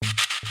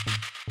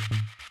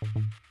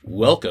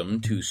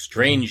Welcome to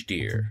Strange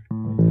Deer,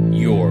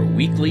 your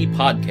weekly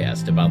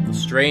podcast about the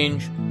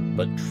strange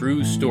but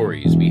true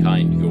stories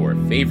behind your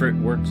favorite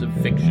works of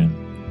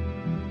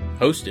fiction.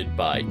 Hosted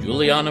by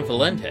Juliana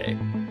Valente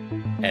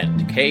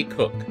and Kay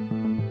Cook.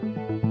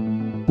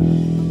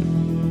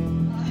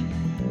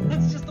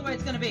 That's just the way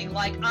it's gonna be.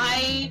 Like,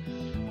 I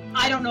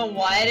don't know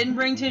why I didn't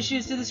bring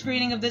tissues to the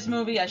screening of this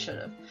movie. I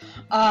should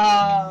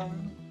have.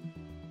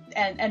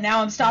 And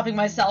now I'm stopping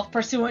myself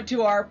pursuant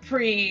to our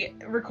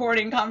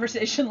pre-recording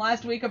conversation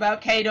last week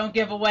about Kay don't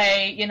give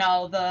away,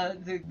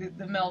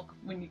 the milk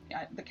when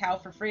the cow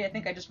for free. I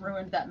think I just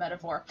ruined that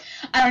metaphor.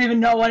 I don't even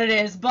know what it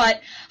is,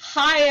 but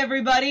hi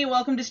everybody,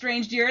 welcome to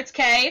Strange Deer. It's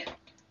Kay.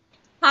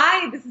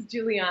 Hi, this is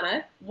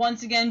Juliana.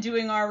 Once again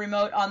doing our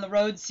remote on the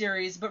road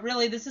series, but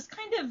really this is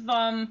kind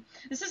of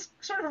this is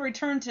sort of a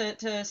return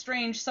to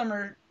strange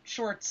summer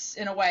shorts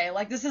in a way.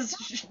 Like, this is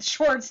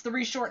shorts, the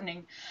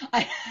reshortening.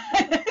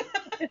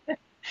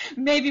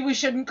 Maybe we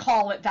shouldn't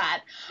call it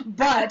that,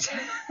 but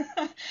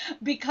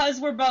because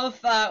we're both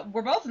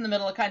in the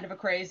middle of kind of a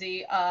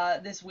crazy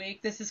this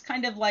week. This is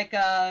kind of like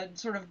a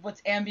sort of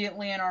what's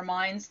ambiently in our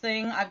minds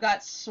thing. I've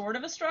got sort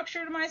of a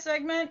structure to my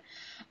segment.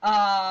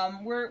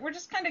 We're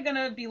just kind of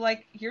gonna be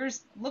like,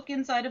 here's look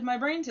inside of my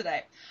brain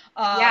today.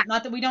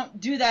 Not that we don't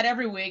do that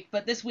every week,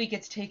 but this week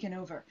it's taken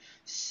over.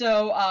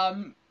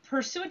 So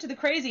pursuant to the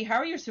crazy, how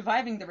are you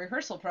surviving the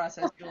rehearsal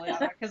process,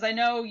 Juliana? Because I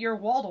know you're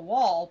wall to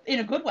wall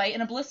in a good way,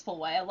 in a blissful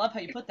way. I love how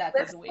you put that.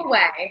 Blissful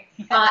way.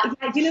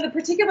 The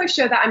particular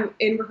show that I'm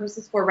in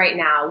rehearsals for right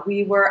now,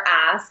 we were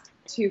asked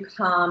to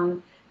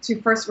come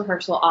to first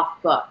rehearsal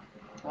off book.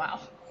 Wow.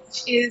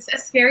 Which is a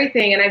scary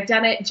thing, and I've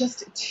done it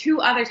just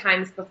 2 other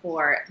times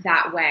before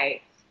that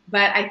way.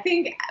 But I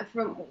think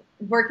from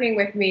working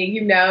with me, you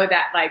know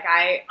that like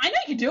I know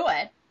you do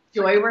it.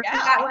 Enjoy working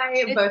that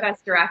way, both as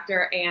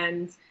director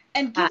and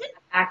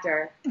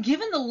actor.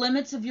 Given the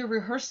limits of your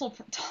rehearsal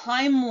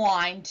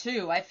timeline,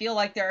 too, I feel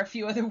like there are a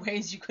few other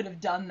ways you could have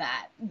done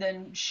that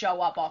than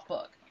show up off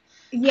book.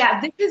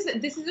 Yeah, this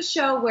is a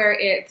show where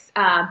it's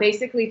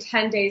basically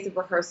 10 days of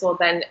rehearsal,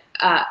 then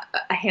a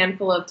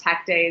handful of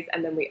tech days,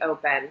 and then we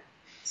open.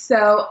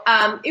 So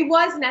it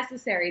was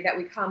necessary that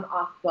we come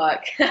off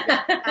book.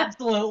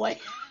 Absolutely.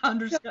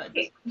 Understood.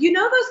 You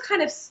know those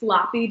kind of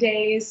sloppy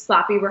days,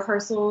 sloppy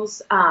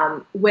rehearsals,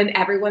 when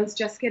everyone's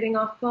just getting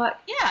off book?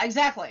 Yeah,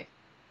 exactly.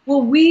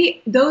 Well,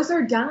 those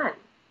are done.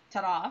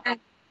 Ta-da.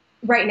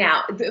 Right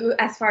now,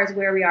 as far as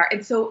where we are.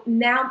 And so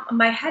now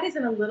my head is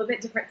in a little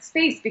bit different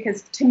space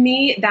because to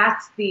me,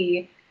 that's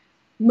the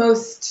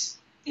most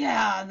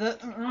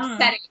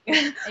upsetting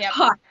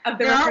part of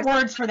the There aren't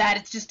words for that.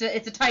 It's just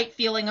it's a tight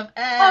feeling of,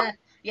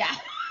 yeah.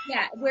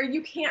 Yeah, where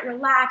you can't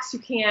relax, you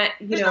can't,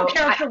 There's no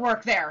character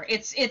work there.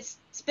 It's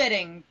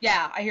spitting.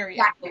 Yeah, I hear you.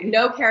 Exactly.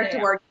 No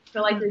character work. You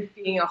feel like you're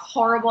being a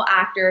horrible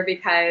actor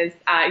because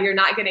you're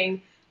not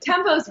getting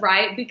tempos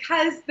right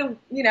because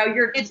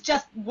you're. It's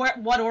just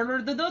what order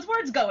did those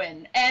words go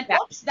in? And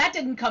oops, that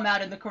didn't come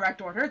out in the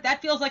correct order.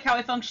 That feels like how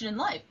I function in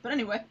life. But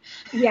anyway.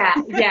 Yeah.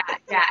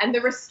 And the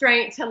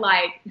restraint to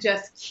like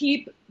just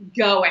keep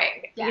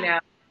going. Yeah.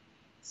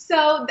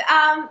 So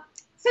I'm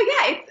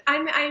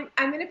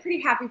in a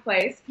pretty happy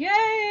place.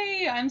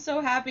 Yay! I'm so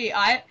happy.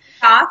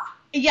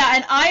 Yeah,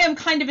 and I am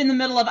kind of in the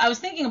middle of, I was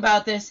thinking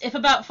about this, if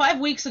about 5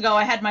 weeks ago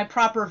I had my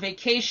proper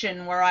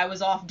vacation where I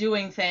was off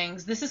doing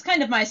things, this is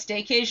kind of my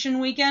staycation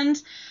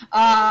weekend,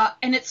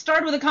 and it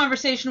started with a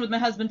conversation with my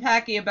husband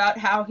Packy about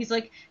how he's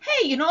like,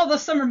 hey, all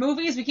those summer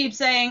movies, we keep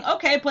saying,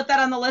 okay, put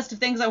that on the list of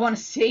things I want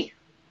to see.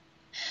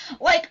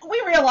 Like,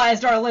 we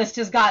realized our list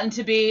has gotten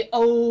to be,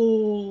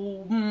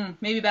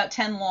 maybe about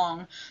 10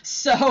 long.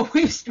 So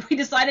we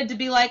decided to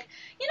be like,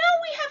 we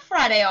have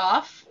Friday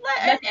off,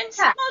 and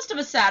most of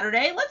a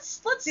Saturday.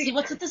 Let's see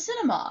what's at the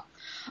cinema.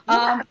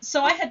 Yeah.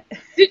 So I had.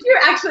 Did you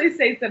actually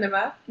say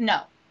cinema?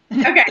 No.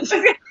 Okay.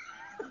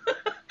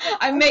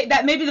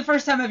 That may be the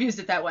first time I've used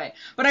it that way.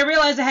 But I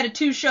realized I had a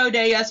 2-show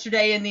day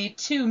yesterday and the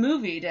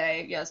 2-movie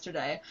day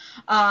yesterday.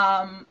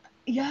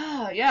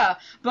 Yeah.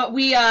 But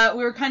we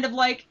were kind of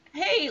like,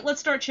 hey, let's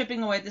start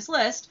chipping away this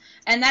list.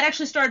 And that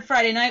actually started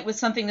Friday night with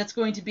something that's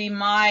going to be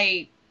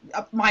my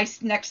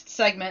next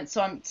segment,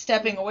 so I'm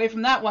stepping away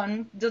from that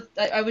one.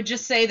 I would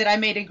just say that I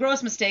made a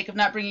gross mistake of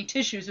not bringing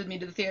tissues with me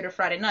to the theater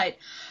Friday night.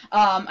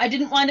 I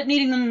didn't wind up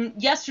needing them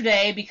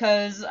yesterday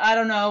because, I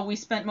don't know, we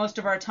spent most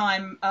of our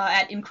time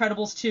at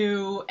Incredibles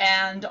 2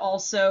 and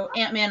also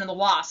Ant-Man and the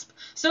Wasp.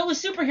 So it was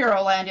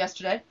superhero land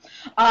yesterday.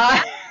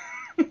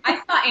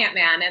 I saw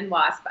Ant-Man and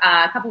Wasp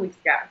a couple weeks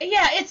ago.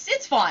 Yeah,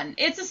 it's fun.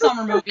 It's a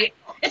summer movie.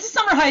 It's a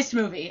summer heist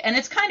movie, and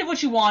it's kind of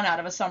what you want out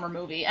of a summer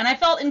movie. And I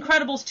felt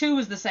Incredibles 2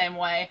 was the same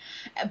way,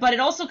 but it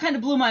also kind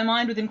of blew my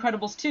mind with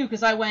Incredibles 2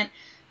 because I went,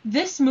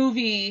 this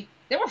movie,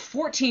 there were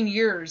 14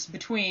 years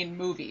between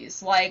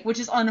movies, which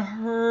is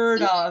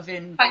unheard of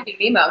in... Finding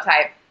Nemo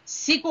type.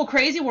 sequel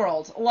Crazy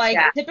World. Like,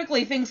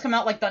 typically things come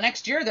out like the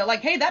next year. They're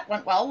like, hey, that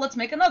went well. Let's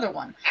make another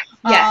one.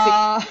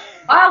 Yes.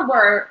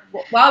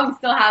 While we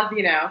still have,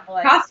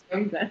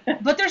 costumes.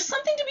 But there's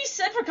something to be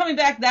said for coming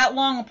back that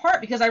long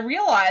apart, because I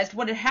realized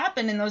what had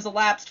happened in those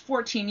elapsed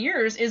 14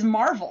 years is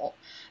Marvel.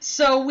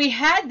 So we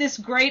had this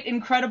great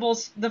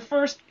Incredibles, the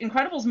first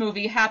Incredibles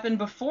movie happened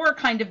before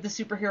kind of the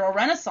superhero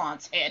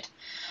renaissance hit,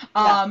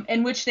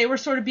 in which they were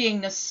sort of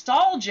being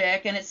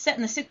nostalgic, and it's set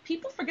in the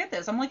people forget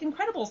this. I'm like,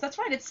 Incredibles, that's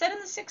right, it's set in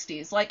the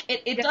 60s. Like,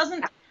 it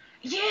doesn't...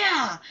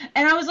 Yeah,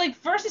 and I was like,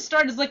 first it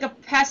started as like a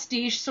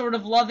pastiche sort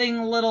of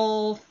loving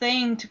little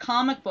thing to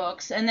comic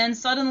books, and then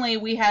suddenly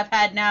we have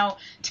had now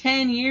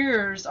 10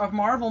 years of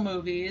Marvel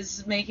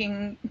movies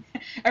making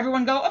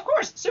everyone go, of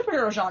course,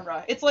 superhero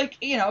genre. It's like,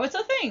 it's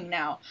a thing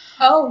now.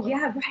 Oh,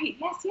 yeah, right.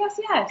 Yes.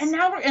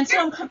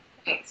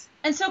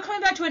 And so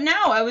coming back to it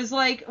now, I was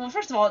like, well,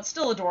 first of all, it's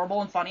still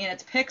adorable and funny, and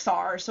it's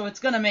Pixar, so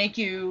it's going to make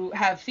you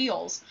have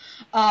feels.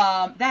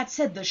 That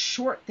said, the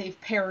short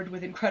they've paired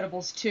with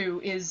Incredibles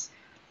 2 is...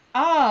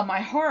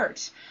 my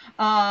heart.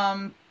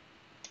 And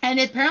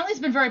apparently it's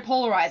been very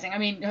polarizing. I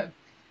mean,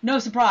 no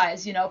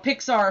surprise,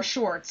 Pixar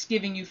shorts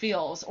giving you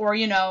feels, or, I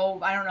don't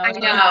know. I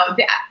know.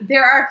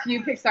 There are a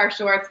few Pixar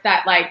shorts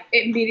that, like,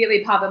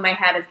 immediately pop in my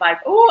head as, like,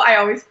 oh, I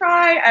always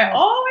cry.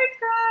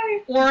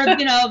 Or,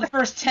 the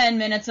first 10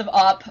 minutes of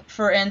Up,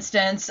 for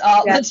instance.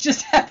 Let's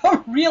just have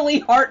a really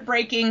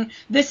heartbreaking,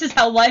 this is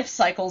how life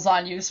cycles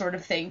on you sort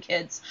of thing,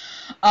 kids.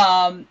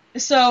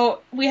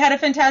 So we had a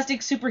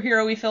fantastic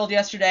superhero we filled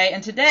yesterday,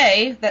 and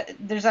today,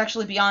 there's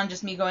actually beyond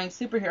just me going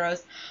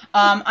superheroes,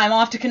 I'm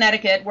off to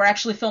Connecticut. We're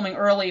actually filming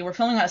early. We're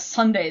filming on a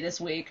Sunday this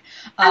week,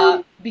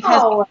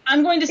 because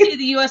I'm going to see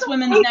the U.S.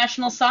 women's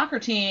national soccer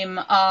team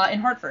in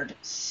Hartford.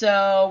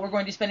 So we're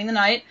going to be spending the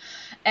night.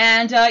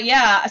 And,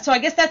 so I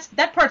guess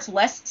that part's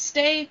less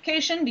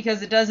staycation,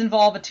 because it does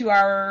involve a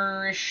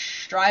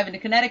 2-hour-ish drive into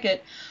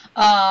Connecticut.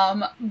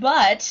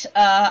 But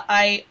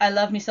I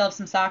love myself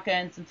some soccer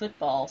and some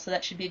football, so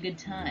that should be a good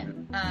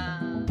time.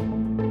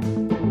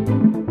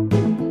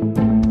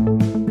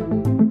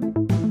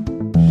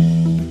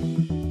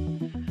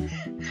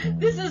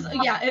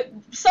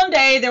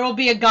 Someday there will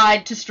be a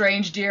guide to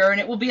Strange Deer, and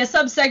it will be a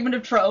subsegment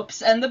of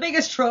tropes, and the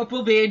biggest trope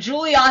will be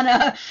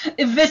Juliana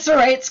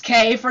eviscerates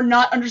Kay for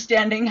not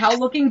understanding how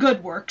looking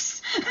good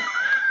works.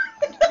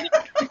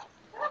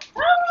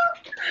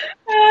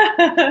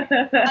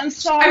 I'm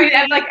sorry.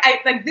 I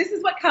mean, this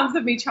is what comes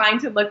of me trying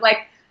to look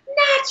like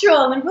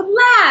natural and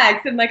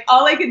relaxed, and like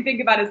all I can think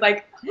about is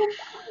like,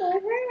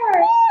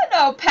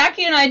 no,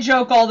 Packy and I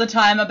joke all the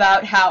time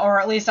about how,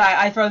 or at least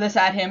I throw this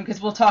at him,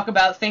 because we'll talk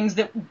about things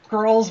that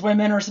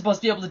women are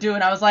supposed to be able to do,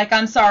 and I was like,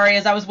 I'm sorry,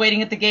 as I was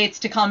waiting at the gates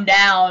to come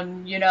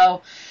down,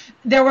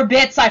 there were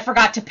bits I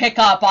forgot to pick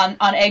up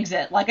on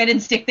exit. Like, I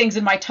didn't stick things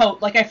in my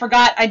tote. Like,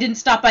 I didn't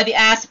stop by the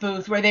ass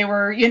booth where they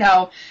were,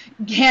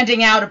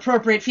 handing out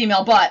appropriate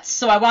female butts.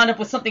 So I wound up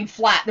with something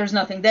flat. There's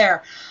nothing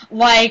there.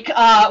 Like,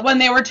 when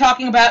they were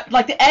talking about,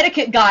 like, the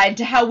etiquette guide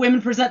to how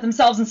women present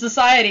themselves in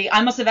society,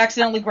 I must have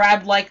accidentally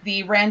grabbed, like,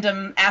 the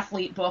random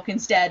athlete book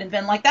instead and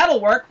been like,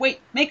 that'll work.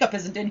 Wait, makeup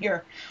isn't in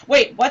here.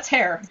 Wait, what's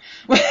hair?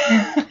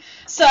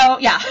 So,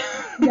 yeah.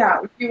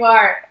 Yeah, you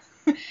are.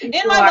 In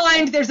my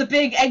mind, there's a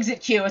big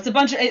exit queue. It's a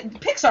bunch of...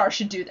 Pixar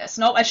should do this.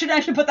 No, I shouldn't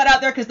actually put that out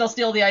there because they'll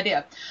steal the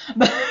idea.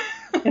 But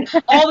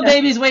all the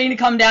babies waiting to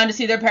come down to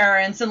see their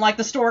parents, and, like,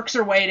 the storks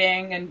are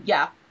waiting, and,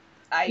 yeah.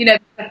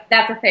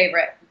 That's a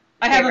favorite.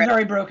 I have a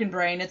very broken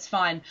brain. It's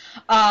fine.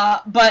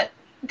 But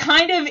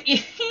kind of in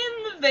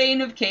the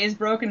vein of Kay's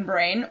broken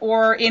brain,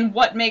 or in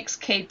what makes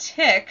Kay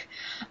tick,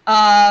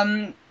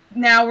 now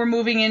we're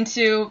moving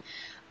into...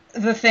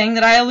 the thing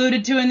that I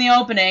alluded to in the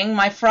opening,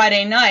 my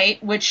Friday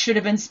night, which should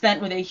have been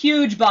spent with a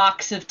huge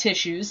box of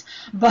tissues,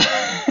 but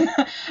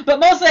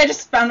mostly I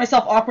just found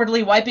myself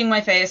awkwardly wiping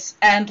my face,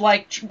 and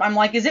I'm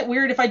like, is it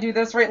weird if I do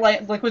this right,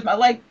 like with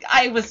my,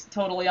 I was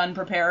totally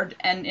unprepared,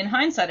 and in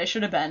hindsight I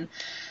should have been,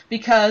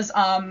 because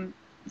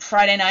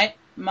Friday night,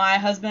 my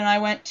husband and I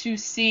went to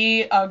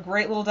see a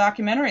great little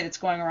documentary that's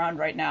going around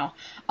right now,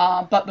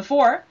 but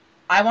before,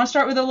 I want to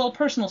start with a little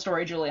personal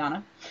story,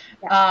 Juliana.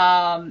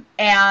 Yeah.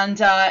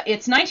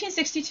 It's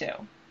 1962.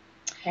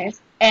 Okay.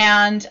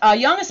 And a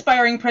young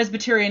aspiring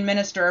Presbyterian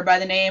minister by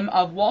the name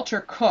of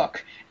Walter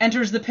Cook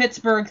enters the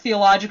Pittsburgh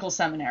Theological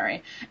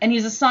Seminary. And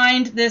he's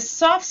assigned this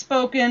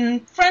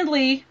soft-spoken,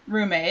 friendly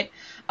roommate,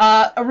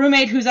 a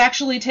roommate who's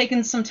actually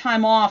taken some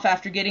time off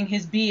after getting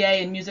his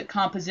BA in music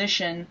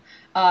composition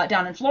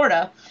down in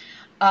Florida.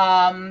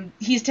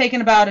 He's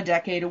taken about a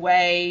decade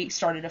away,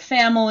 started a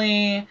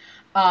family.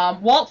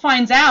 Walt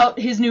finds out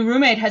his new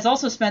roommate has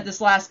also spent this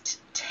last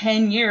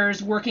 10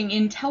 years working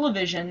in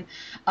television,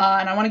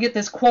 and I want to get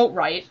this quote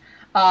right.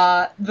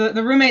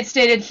 The roommate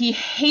stated he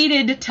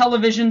hated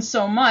television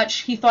so much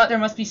he thought there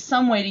must be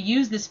some way to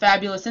use this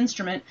fabulous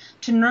instrument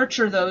to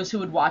nurture those who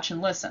would watch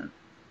and listen.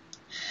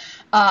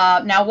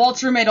 Now,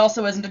 Walt's roommate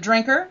also isn't a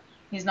drinker.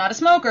 He's not a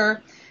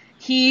smoker.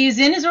 He's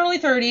in his early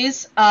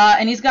 30s,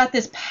 and he's got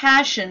this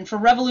passion for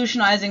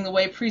revolutionizing the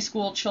way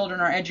preschool children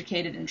are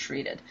educated and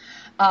treated.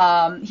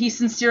 He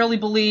sincerely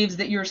believes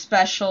that you're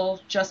special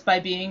just by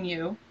being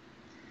you.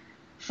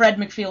 Fred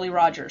McFeely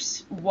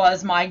Rogers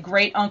was my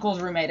great uncle's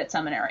roommate at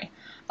seminary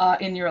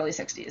in the early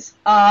 60s.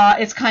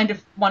 It's kind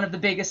of one of the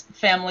biggest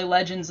family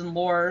legends and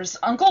lores.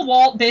 Uncle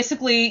Walt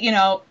basically,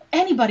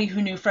 anybody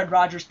who knew Fred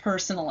Rogers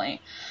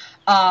personally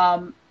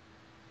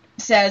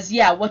says,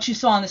 yeah, what you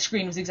saw on the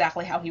screen was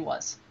exactly how he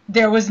was.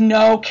 There was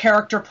no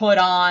character put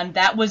on.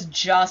 That was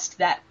just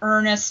that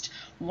earnest,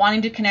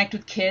 wanting to connect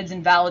with kids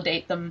and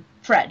validate them.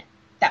 Fred,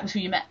 that was who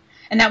you met.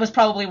 And that was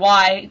probably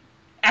why,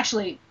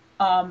 actually,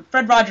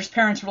 Fred Rogers'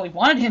 parents really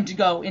wanted him to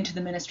go into the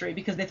ministry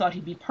because they thought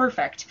he'd be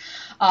perfect.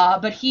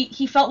 But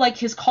he felt like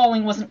his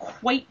calling wasn't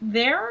quite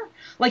there.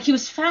 Like, he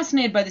was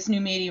fascinated by this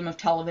new medium of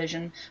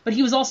television, but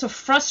he was also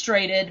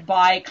frustrated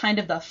by kind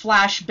of the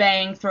flash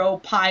bang, throw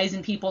pies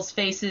in people's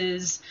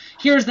faces,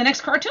 here's the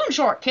next cartoon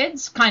short,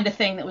 kids, kind of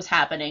thing that was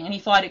happening. And he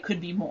thought it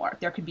could be more.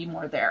 There could be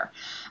more there.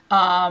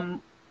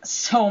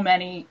 So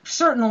many,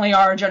 certainly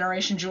our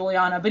generation,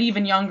 Juliana, but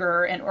even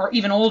younger or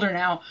even older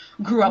now,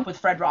 grew up with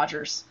Fred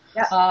Rogers.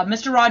 Yeah.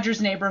 Mr.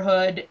 Rogers'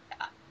 Neighborhood,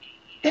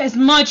 as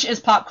much as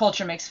pop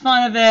culture makes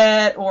fun of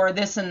it or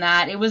this and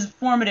that, it was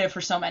formative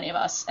for so many of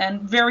us and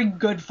very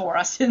good for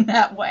us in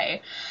that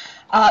way.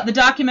 The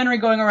documentary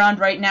going around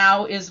right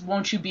now is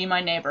Won't You Be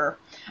My Neighbor?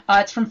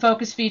 It's from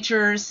Focus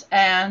Features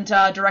and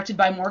directed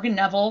by Morgan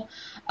Neville.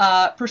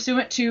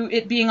 Pursuant to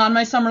it being on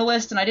my summer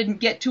list, and I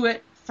didn't get to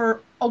it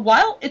for a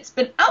while. It's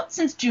been out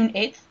since June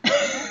 8th.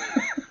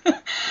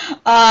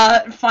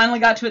 Finally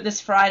got to it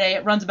this Friday.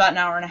 It runs about an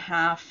hour and a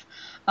half.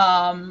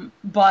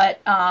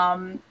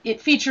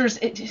 It features,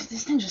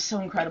 this thing's just so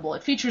incredible.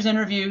 It features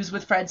interviews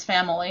with Fred's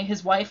family,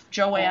 his wife,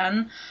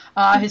 Joanne,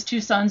 his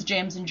two sons,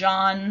 James and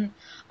John.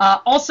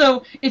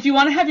 Also, if you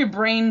want to have your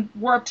brain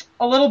warped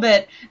a little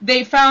bit,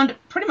 they found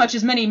pretty much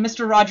as many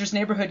Mr. Rogers'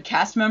 Neighborhood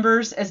cast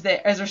members as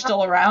are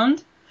still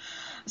around.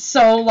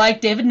 So,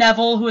 like David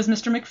Neville, who is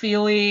Mr.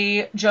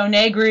 McFeely, Joe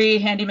Negri,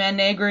 Handyman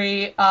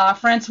Negri,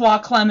 Francois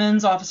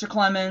Clemens, Officer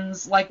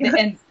Clemens,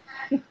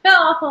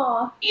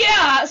 No.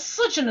 Yeah,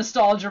 such a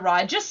nostalgia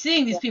ride. Just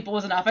seeing these people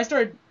was enough. I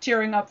started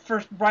tearing up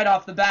right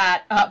off the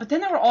bat. But then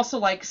there were also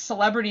like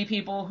celebrity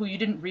people who you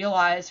didn't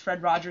realize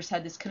Fred Rogers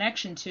had this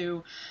connection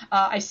to.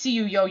 I See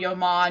You, Yo-Yo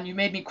Ma, and you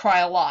made me cry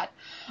a lot.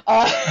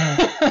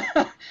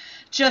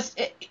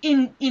 Just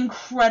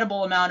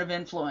incredible amount of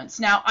influence.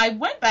 Now, I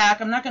went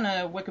back. I'm not going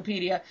to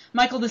Wikipedia.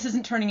 Michael, this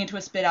isn't turning into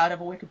a spit out of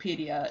a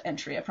Wikipedia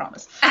entry, I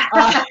promise.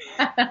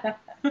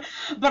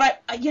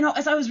 But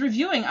as I was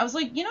reviewing, I was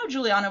like,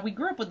 Juliana, we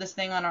grew up with this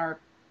thing on our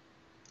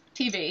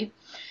TV.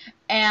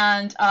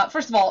 And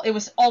first of all, it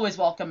was always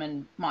welcome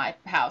in my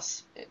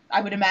house.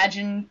 I would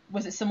imagine,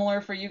 was it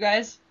similar for you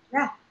guys?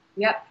 Yeah.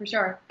 Yep, for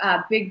sure.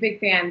 Big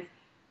fans.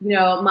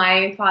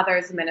 My father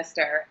is a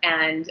minister,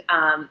 and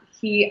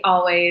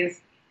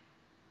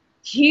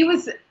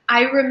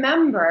I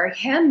remember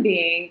him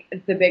being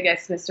the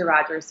biggest Mr.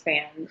 Rogers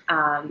fan.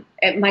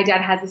 My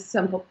dad has a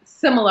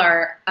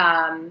similar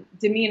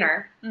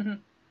demeanor. Mm-hmm.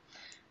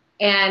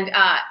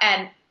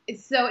 And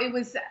so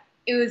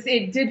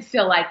it did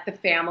feel like the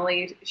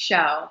family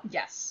show.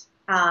 Yes.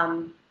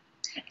 And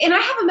I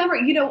have a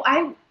memory,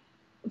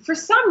 for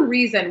some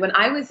reason, when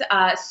I was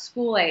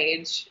school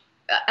age,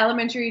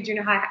 elementary,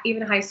 junior high,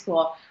 even high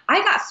school, I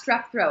got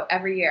strep throat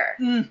every year.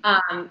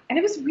 And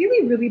it was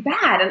really, really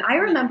bad. And I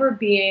remember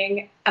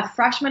being a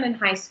freshman in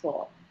high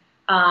school.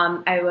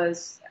 I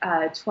was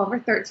 12 or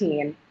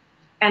 13,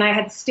 and I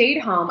had stayed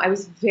home. I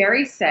was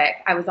very sick.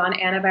 I was on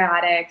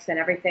antibiotics and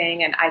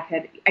everything. And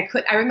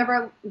I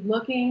remember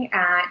looking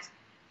at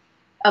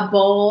a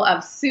bowl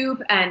of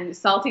soup and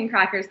saltine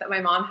crackers that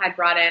my mom had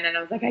brought in, and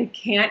I was like, I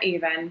can't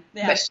even.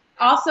 Yeah. But she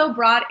also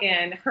brought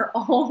in her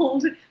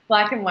old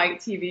black and white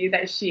TV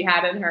that she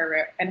had in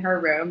her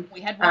room. We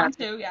had one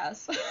too,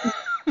 yes.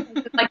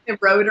 Like the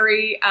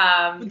rotary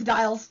with the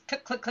dials,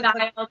 click,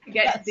 dial to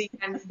get the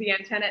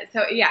antenna.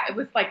 So yeah, it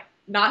was like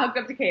not hooked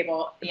up to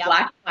cable, yep.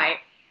 Black and white,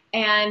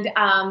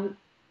 and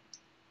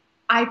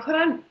I put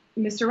on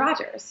Mr.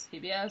 Rogers.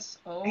 PBS.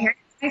 Oh, high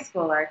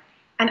schooler.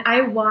 And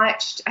I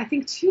watched, I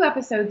think, 2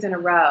 episodes in a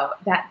row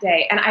that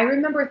day. And I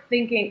remember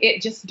thinking,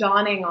 it just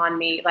dawning on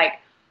me, like,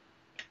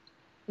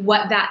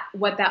 what that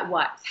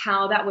was,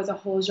 how that was a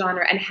whole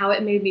genre, and how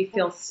it made me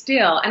feel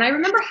still. And I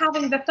remember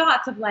having the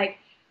thoughts of, like,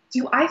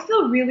 do I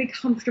feel really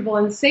comfortable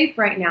and safe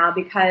right now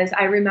because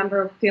I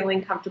remember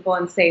feeling comfortable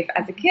and safe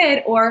as a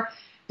kid, or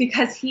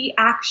because he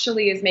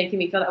actually is making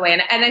me feel that way?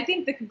 And I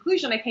think the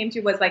conclusion I came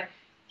to was, like,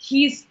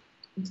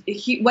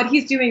 what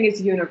he's doing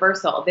is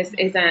universal. This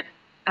isn't,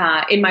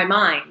 in my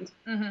mind,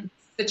 mm-hmm.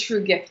 the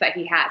true gift that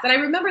he has. And I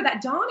remember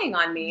that dawning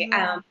on me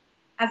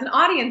as an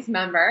audience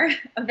member,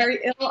 a very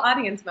ill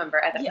audience member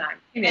at that time.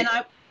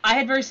 I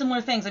had very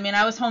similar things. I mean,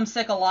 I was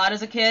homesick a lot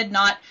as a kid.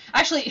 Not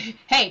actually.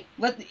 Hey,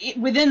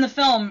 within the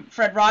film,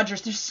 Fred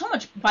Rogers, there's so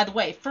much. By the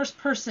way,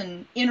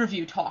 first-person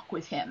interview talk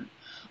with him.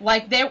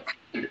 Like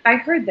I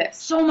heard this.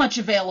 So much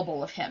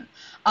available of him.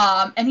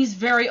 And he's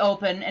very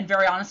open and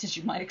very honest, as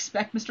you might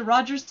expect Mr.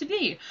 Rogers to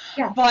be.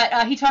 Yeah.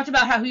 But he talked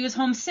about how he was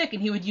homesick,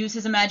 and he would use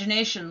his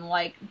imagination,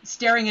 like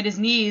staring at his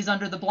knees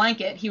under the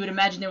blanket. He would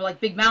imagine they were like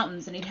big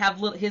mountains, and he'd have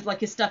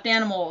his stuffed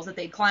animals that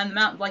they'd climb the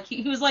mountain. Like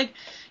he was like,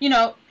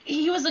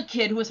 he was a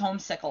kid who was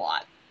homesick a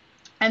lot,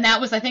 and that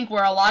was, I think,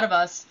 where a lot of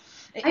us.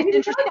 I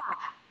didn't know that.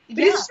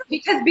 But it's true,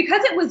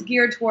 because it was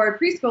geared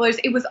toward preschoolers.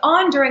 It was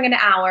on during an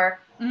hour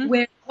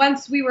when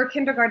once we were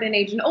kindergarten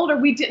age and older,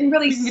 we didn't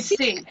really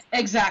see it.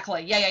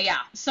 Exactly. Yeah.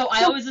 So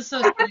I always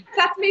associated.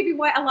 That's maybe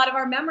what a lot of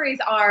our memories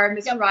are,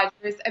 Mr.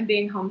 Rogers and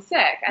being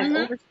homesick as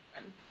older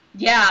children.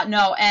 Yeah,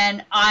 no,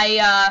 and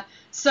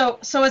so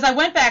as I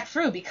went back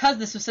through, because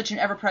this was such an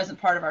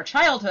ever-present part of our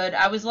childhood,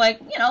 I was like,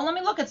 let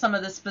me look at some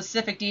of the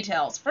specific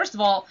details. First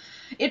of all,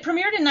 it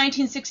premiered in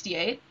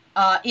 1968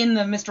 in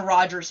the Mr.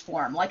 Rogers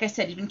form. Like I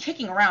said, he'd been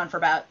kicking around for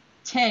about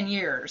 10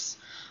 years.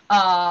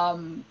 Wow,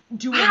 I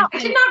did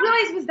not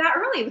realize it was that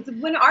early. It was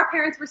when our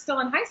parents were still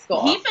in high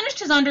school. He finished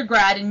his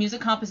undergrad in music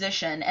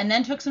composition and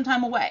then took some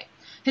time away.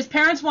 His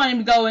parents wanted him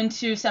to go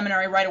into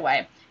seminary right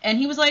away. And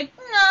he was like,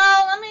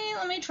 no,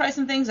 let me try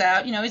some things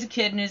out. He's a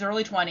kid in his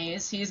early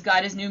 20s. He's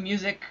got his new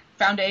music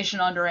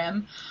foundation under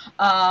him.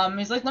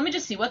 He's like, let me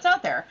just see what's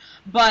out there.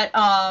 But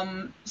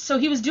so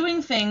he was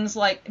doing things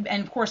like,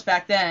 and of course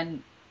back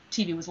then,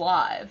 TV was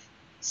live.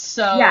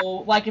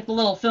 So, like, if the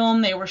little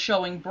film they were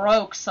showing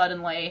broke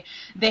suddenly,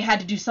 they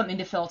had to do something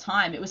to fill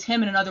time. It was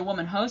him and another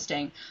woman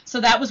hosting. So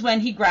that was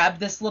when he grabbed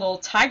this little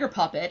tiger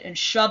puppet and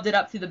shoved it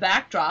up through the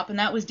backdrop, and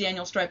that was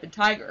Daniel Striped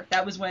Tiger.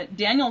 That was when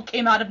Daniel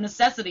came out of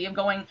necessity of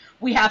going,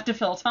 we have to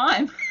fill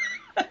time.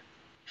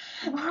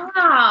 Wow.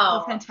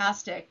 Oh,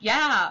 fantastic.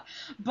 Yeah.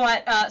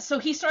 But so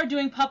he started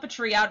doing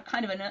puppetry out of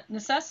kind of a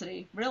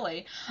necessity,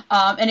 really,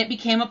 and it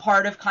became a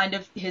part of kind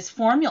of his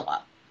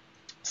formula.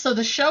 So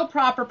the show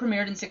proper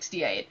premiered in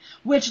 1968,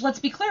 which, let's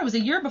be clear, was a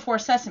year before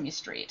Sesame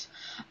Street.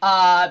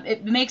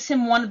 It makes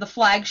him one of the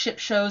flagship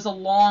shows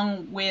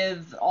along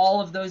with all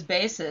of those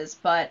bases,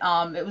 but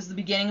it was the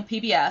beginning of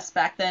PBS,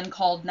 back then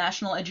called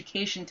National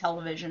Education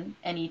Television,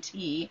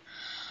 NET.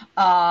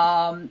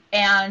 And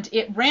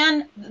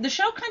the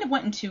show kind of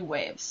went in two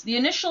waves. The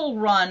initial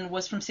run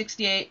was from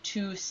 1968 to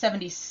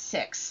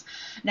 1976.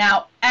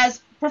 Now,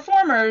 as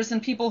performers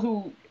and people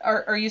who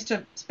are used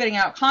to spitting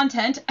out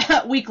content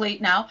weekly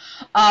now,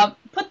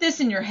 put this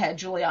in your head,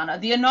 Juliana.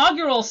 The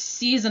inaugural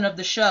season of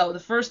the show, the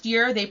first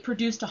year, they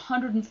produced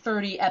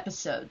 130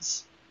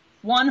 episodes.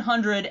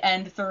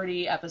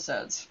 130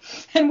 episodes.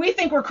 And we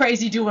think we're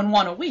crazy doing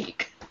one a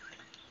week.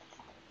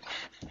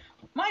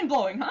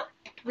 Mind-blowing, huh?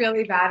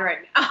 Really bad right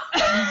now.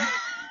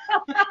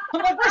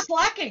 I'm like,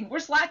 we're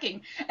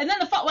slacking. And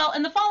then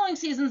in the following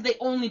seasons, they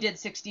only did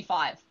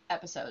 65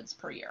 episodes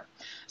per year.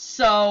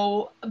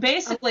 So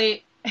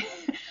basically,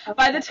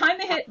 by the time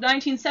they hit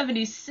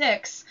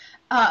 1976,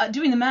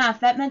 doing the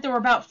math, that meant there were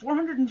about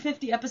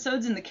 450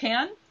 episodes in the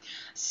can.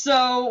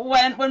 So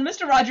when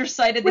Mr. Rogers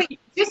cited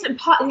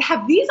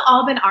have these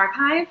all been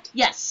archived?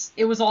 Yes,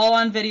 it was all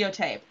on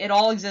videotape. It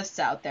all exists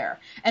out there.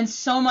 And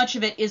so much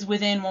of it is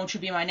within Won't You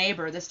Be My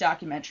Neighbor, this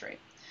documentary.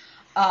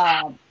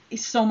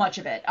 So much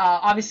of it.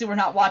 Obviously, we're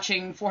not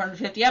watching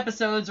 450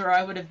 episodes, or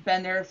I would have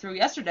been there through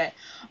yesterday.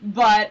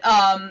 But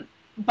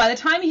by the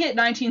time he hit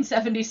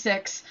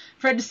 1976,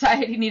 Fred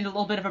decided he needed a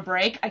little bit of a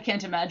break. I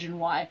can't imagine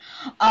why.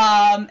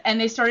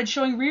 And they started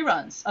showing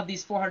reruns of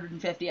these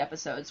 450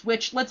 episodes,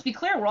 which, let's be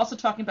clear, we're also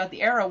talking about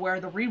the era where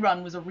the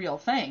rerun was a real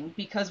thing,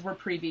 because we're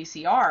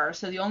pre-VCR,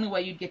 so the only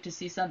way you'd get to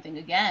see something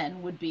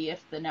again would be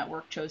if the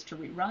network chose to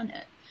rerun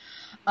it.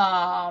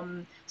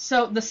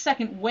 So the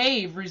second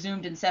wave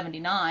resumed in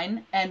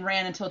 1979 and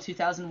ran until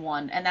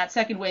 2001, and that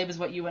second wave is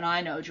what you and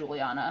I know,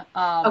 Juliana.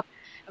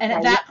 And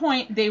at that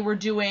point, they were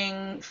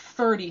doing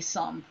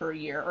 30-some per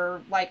year,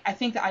 or I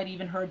think that I'd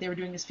even heard they were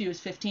doing as few as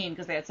 15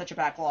 because they had such a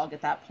backlog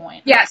at that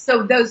point. Yeah,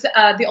 so those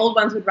the old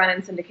ones would run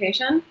in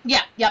syndication?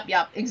 Yeah,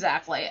 yep,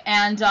 exactly.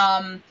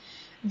 And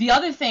the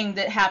other thing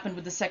that happened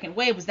with the second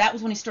wave was that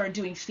was when he started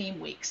doing theme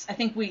weeks. I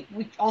think we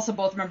also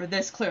both remember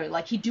this clearly.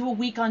 Like, he'd do a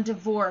week on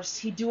divorce.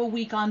 He'd do a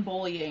week on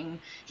bullying.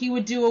 He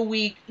would do a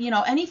week,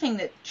 anything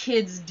that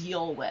kids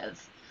deal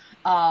with.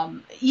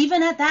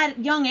 Even at that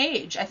young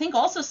age. I think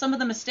also some of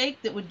the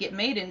mistake that would get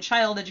made in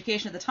child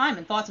education at the time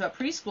and thoughts about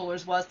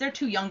preschoolers was they're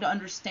too young to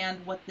understand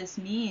what this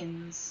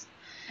means.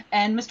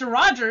 And Mr.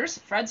 Rogers,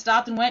 Fred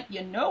stopped and went,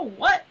 you know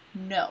what?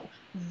 No,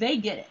 they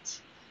get it.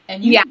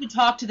 And you need to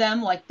talk to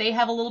them like they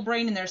have a little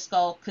brain in their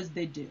skull, because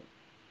they do.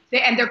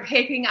 They're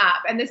picking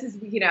up. And this is,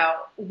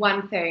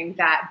 one thing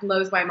that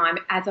blows my mind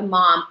as a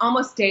mom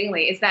almost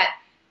daily is that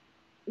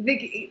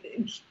the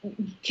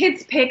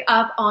kids pick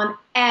up on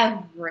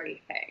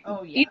everything.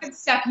 Oh, yes. Even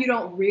stuff you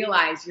don't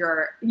realize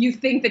you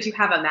think that you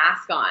have a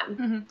mask on.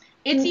 Mm-hmm.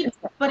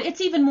 But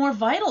it's even more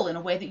vital in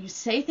a way that you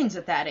say things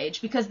at that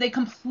age because they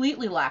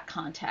completely lack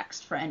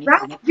context for anything.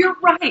 Right, you're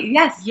right.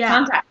 Yes, yeah.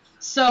 Context.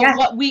 So yes.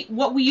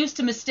 what we used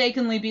to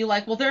mistakenly be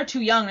like, well, they're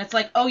too young. It's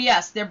like, oh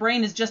yes, their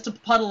brain is just a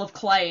puddle of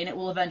clay and it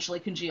will eventually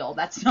congeal.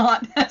 That's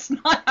not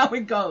how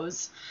it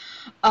goes.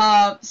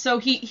 So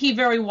he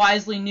very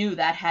wisely knew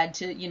that had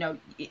to, you know,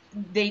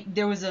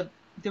 there was a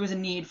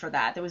need for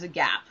that. There was a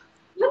gap.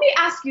 Let me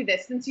ask you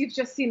this, since you've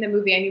just seen the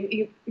movie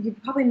and you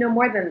probably know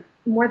more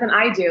than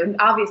I do, and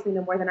obviously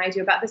know more than I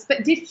do about this,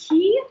 but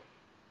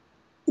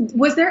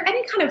was there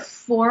any kind of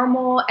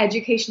formal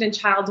education in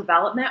child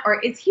development, or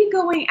is he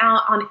going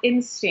out on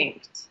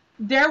instinct?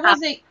 Well,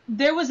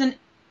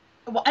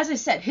 as I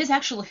said, his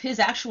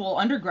actual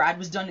undergrad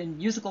was done in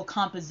musical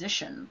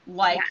composition.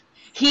 Like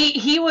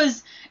he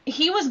was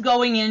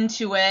going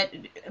into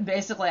it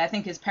basically. I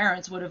think his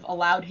parents would have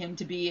allowed him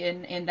to be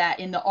in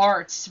the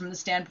arts from the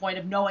standpoint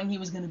of knowing he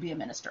was going to be a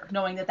minister,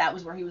 knowing that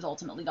was where he was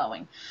ultimately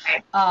going.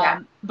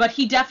 But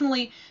he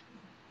definitely.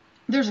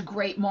 There's a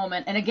great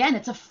moment, and again,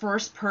 it's a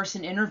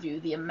first-person interview.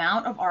 The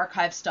amount of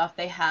archive stuff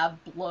they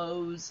have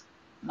blows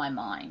my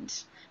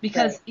mind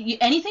because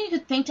anything you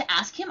could think to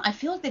ask him, I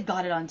feel like they've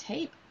got it on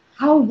tape.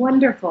 How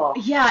wonderful!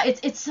 Yeah,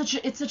 it's such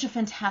a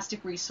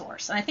fantastic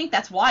resource, and I think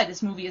that's why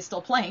this movie is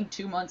still playing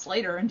 2 months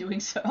later and doing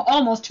so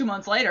almost 2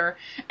 months later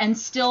and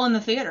still in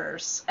the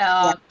theaters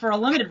for a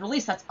limited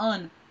release. That's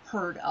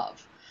unheard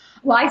of.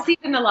 Well, I see it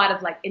in a lot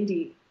of like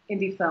indie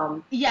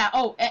film. Yeah.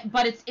 Oh,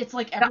 but it's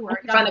like everywhere.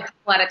 They run a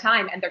couple at a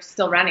time, and they're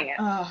still running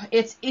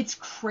it. It's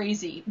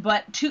crazy.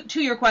 But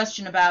to your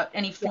question about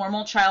any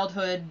formal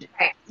childhood,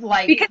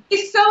 like because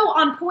he's so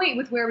on point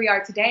with where we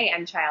are today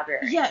and child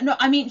rearing. Yeah. No,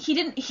 I mean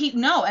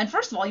no. And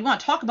first of all, you want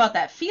to talk about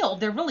that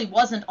field? There really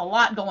wasn't a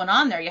lot going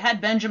on there. You had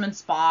Benjamin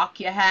Spock.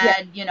 You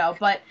had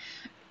but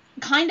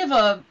kind of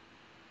a.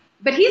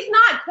 But he's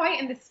not quite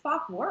in the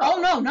Spock world.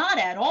 Oh no, not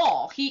at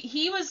all.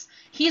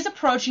 He's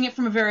approaching it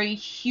from a very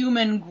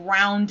human,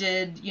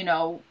 grounded,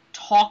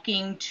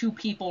 talking to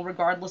people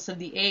regardless of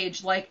the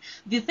age. Like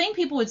the thing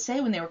people would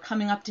say when they were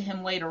coming up to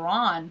him later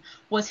on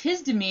was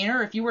his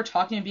demeanor. If you were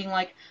talking and being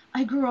like,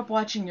 "I grew up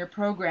watching your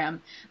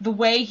program," the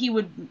way he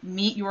would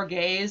meet your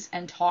gaze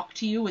and talk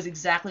to you was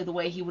exactly the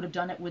way he would have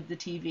done it with the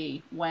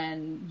TV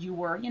when you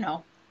were,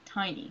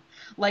 tiny.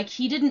 Like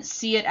he didn't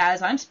see it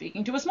as I'm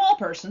speaking to a small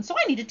person, so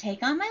I need to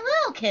take on my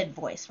little kid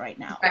voice right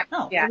now.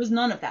 No, there was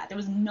none of that. There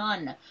was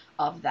none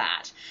of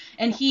that.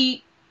 And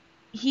he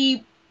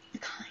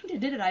kind of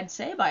did it, I'd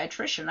say, by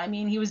attrition. I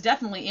mean, he was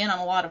definitely in on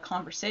a lot of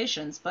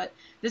conversations, but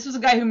this was a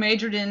guy who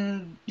majored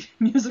in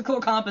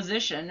musical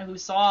composition, who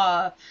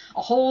saw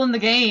a hole in the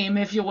game,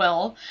 if you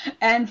will,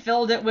 and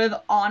filled it with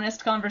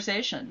honest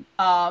conversation.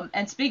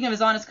 And speaking of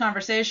his honest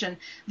conversation,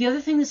 the other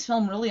thing this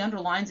film really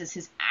underlines is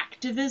his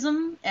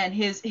activism and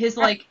his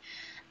like,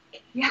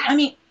 I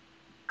mean,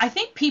 I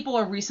think people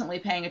are recently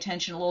paying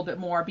attention a little bit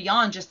more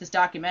beyond just this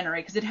documentary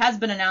because it has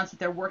been announced that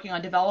they're working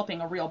on developing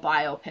a real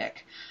biopic,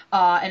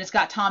 and it's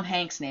got Tom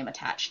Hanks' name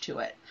attached to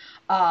it.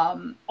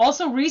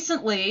 Also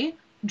recently,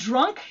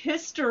 Drunk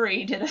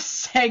History did a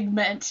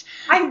segment.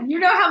 You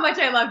know how much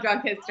I love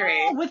Drunk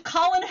History. Oh, with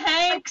Colin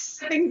Hanks.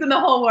 Things in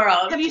the whole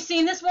world. Have you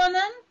seen this one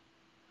then?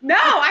 No,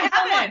 I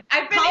haven't.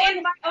 I've been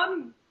in my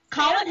own...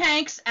 Colin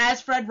Hanks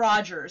as Fred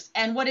Rogers,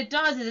 and what it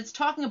does is it's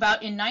talking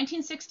about in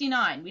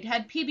 1969, we'd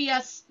had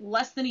PBS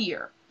less than a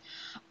year.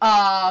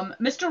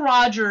 Mr.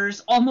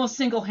 Rogers almost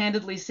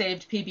single-handedly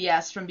saved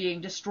PBS from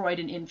being destroyed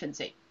in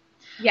infancy.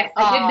 Yes,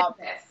 I did know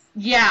this.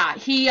 Yeah,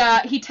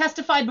 he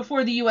testified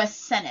before the U.S.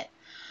 Senate.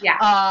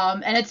 Yeah.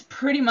 And it's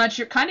pretty much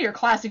your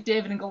classic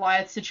David and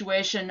Goliath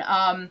situation.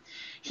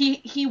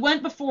 He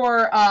went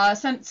before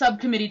Senate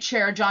Subcommittee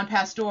Chair John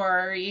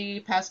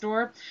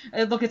Pastor.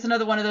 Look, it's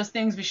another one of those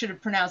things we should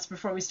have pronounced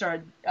before we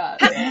started.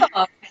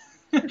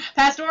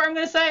 Pastor, I'm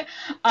going to say.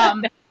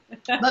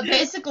 But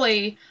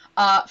basically,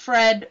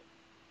 Fred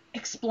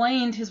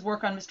explained his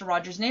work on Mr.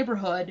 Rogers'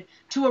 Neighborhood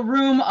to a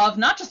room of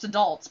not just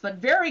adults, but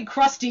very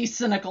crusty,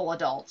 cynical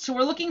adults who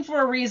are looking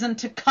for a reason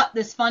to cut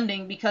this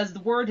funding because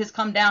the word has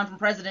come down from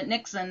President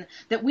Nixon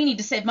that we need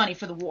to save money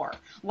for the war.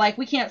 Like,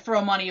 we can't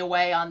throw money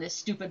away on this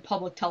stupid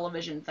public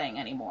television thing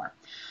anymore.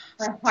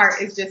 Her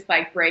heart is just,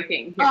 like,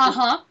 breaking.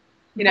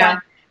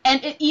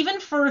 And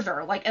even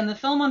further, and the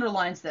film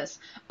underlines this,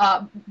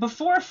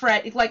 before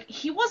Fred,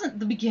 he wasn't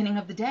the beginning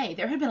of the day.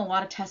 There had been a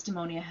lot of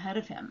testimony ahead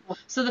of him.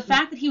 So the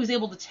fact that he was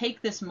able to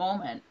take this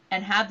moment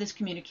and have this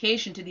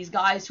communication to these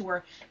guys who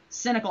were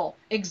cynical,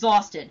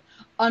 exhausted,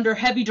 under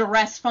heavy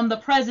duress from the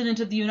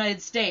President of the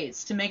United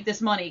States to make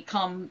this money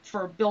come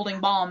for building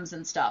bombs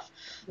and stuff.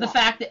 The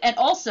fact that, and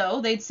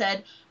also they'd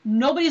said,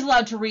 nobody's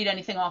allowed to read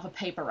anything off of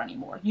paper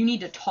anymore. You need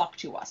to talk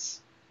to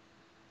us.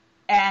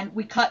 And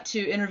we cut to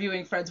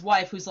interviewing Fred's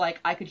wife, who's like,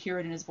 I could hear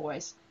it in his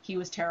voice. He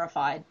was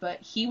terrified, but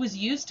he was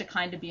used to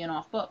kind of being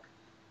off book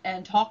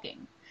and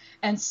talking.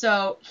 And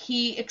so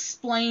he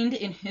explained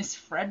in his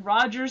Fred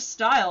Rogers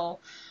style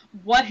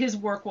what his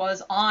work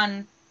was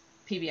on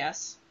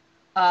PBS.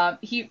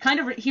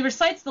 He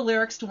recites the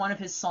lyrics to one of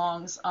his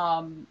songs,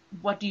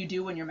 What Do You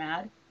Do When You're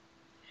Mad?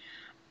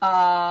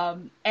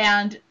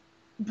 and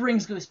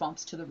brings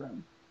goosebumps to the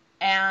room.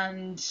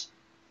 And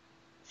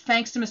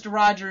thanks to Mr.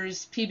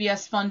 Rogers,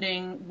 PBS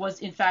funding was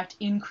in fact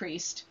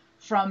increased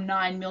from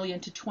 $9 million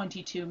to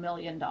 $22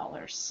 million.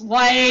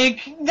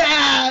 Like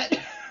that.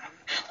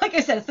 Like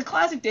I said, it's the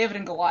classic David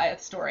and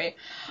Goliath story.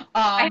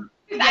 I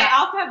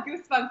also have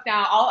goosebumps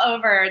now all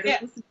over.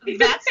 That's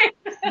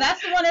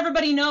the one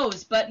everybody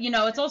knows. But,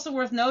 it's also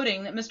worth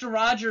noting that Mr.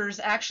 Rogers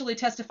actually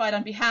testified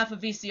on behalf of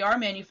VCR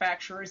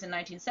manufacturers in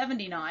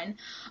 1979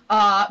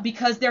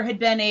 because there had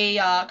been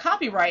a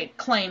copyright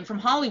claim from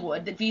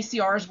Hollywood that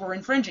VCRs were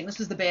infringing. This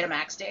was the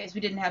Betamax days.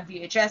 We didn't have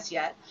VHS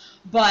yet.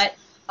 But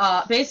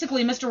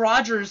basically, Mr.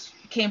 Rogers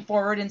came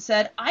forward and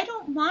said, I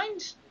don't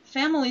mind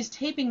families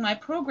taping my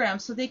program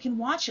so they can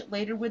watch it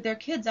later with their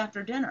kids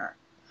after dinner.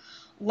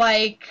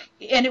 And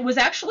it was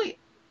actually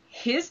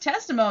his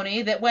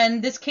testimony that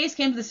when this case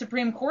came to the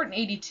Supreme Court in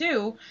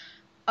 82,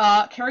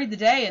 carried the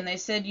day, and they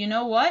said, you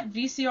know what,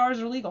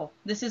 VCRs are legal.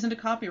 This isn't a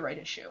copyright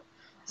issue.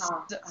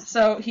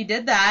 So he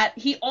did that.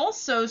 He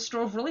also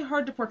strove really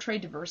hard to portray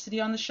diversity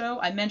on the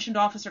show. I mentioned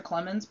Officer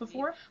Clemens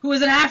before, who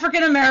was an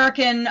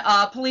African-American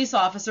police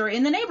officer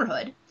in the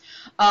neighborhood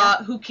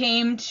who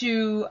came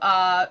to...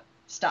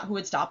 who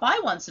would stop by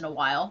once in a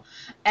while.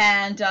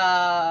 And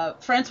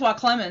Francois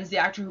Clemens, the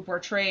actor who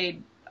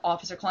portrayed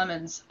Officer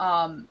Clemens,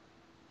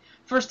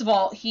 first of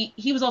all,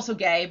 he was also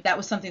gay. That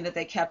was something that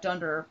they kept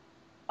under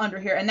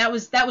here. And that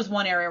was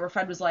one area where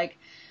Fred was like,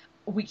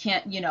 we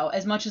can't,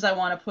 as much as I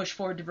want to push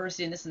forward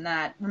diversity and this and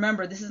that,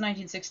 remember, this is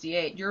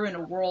 1968. You're in a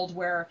world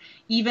where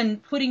even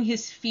putting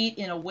his feet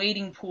in a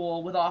wading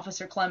pool with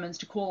Officer Clemens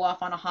to cool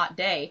off on a hot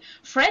day,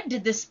 Fred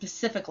did this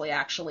specifically,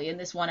 actually, in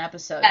this one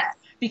episode. Yes.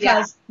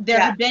 Because there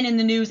had been in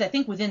the news, I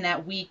think within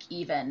that week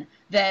even,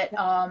 that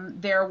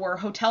there were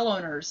hotel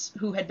owners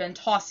who had been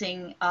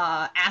tossing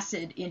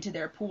acid into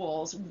their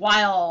pools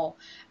while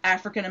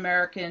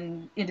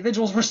African-American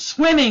individuals were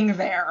swimming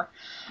there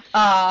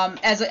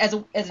as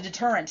a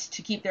deterrent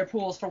to keep their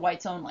pools for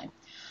whites only.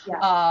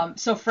 Yeah.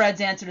 So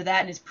Fred's answer to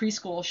that in his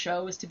preschool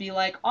show is to be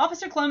like,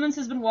 Officer Clemens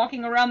has been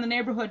walking around the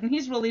neighborhood and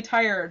he's really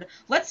tired.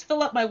 Let's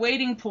fill up my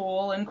wading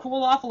pool and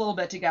cool off a little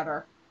bit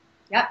together.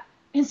 Yep.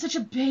 In such a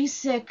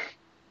basic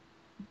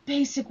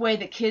way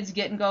that kids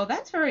get and go,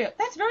 that's very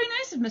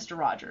nice of Mr.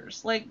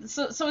 Rogers. Like,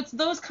 so it's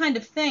those kind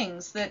of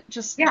things that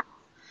just... Yeah.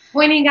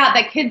 Pointing out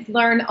that kids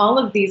learn all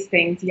of these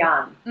things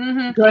young,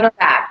 mm-hmm. good or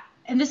bad.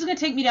 And this is going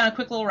to take me down a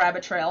quick little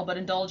rabbit trail, but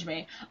indulge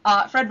me.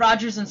 Fred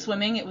Rogers and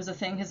swimming, it was a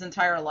thing his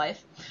entire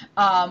life.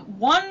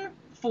 1,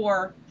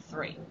 4,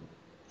 3.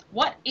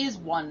 What is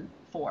 1,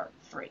 4,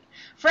 3?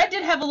 Fred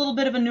did have a little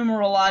bit of a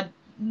numerology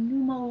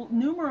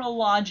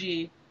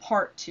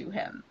part to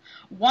him.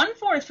 1,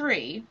 4,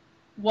 3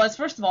 was,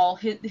 first of all,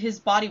 his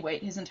body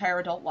weight his entire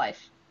adult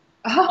life.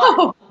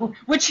 Oh!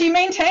 Which he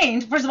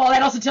maintained. First of all,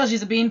 that also tells you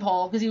he's a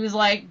beanpole, because he was,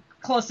 like,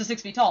 close to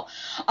 6 feet tall.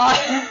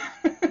 Yeah.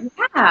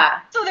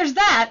 So there's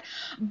that.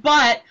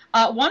 But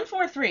 1,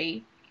 4,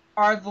 3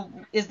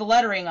 is the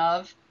lettering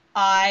of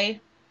I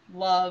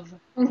love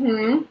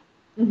mm-hmm.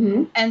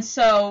 Mm-hmm. And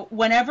so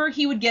whenever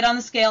he would get on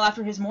the scale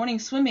after his morning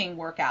swimming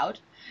workout,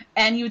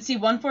 and he would see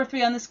 1, 4,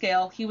 3 on the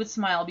scale, he would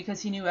smile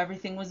because he knew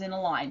everything was in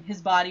a line.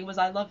 His body was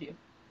I love you.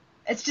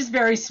 It's just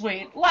very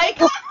sweet. Like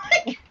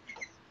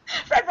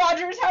Fred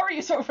Rogers, how are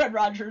you so Fred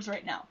Rogers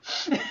right now?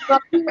 Well,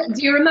 do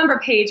you remember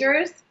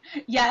pagers?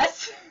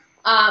 Yes.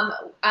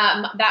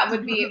 That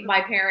would be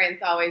my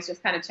parents always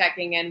just kind of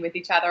checking in with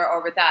each other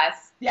or with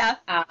us. Yeah.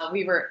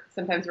 We were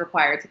sometimes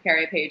required to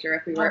carry a pager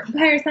if we were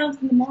by ourselves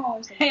in the mall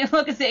or something. Hey,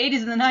 look, it's the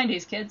 80s and the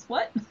 90s, kids.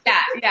 What?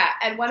 Yeah.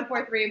 And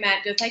 143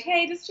 meant just like,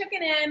 hey, just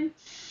checking in.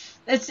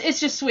 It's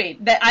just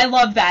sweet. That I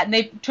love that, and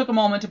they took a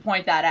moment to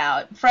point that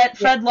out.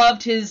 Fred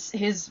loved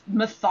his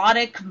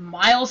methodic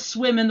mile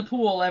swim in the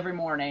pool every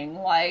morning.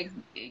 Like,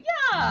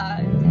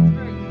 yeah, it's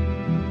very cute.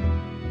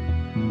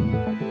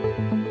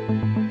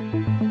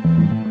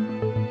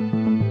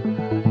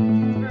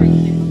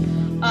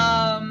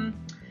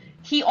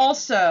 He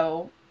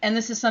also, and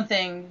this is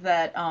something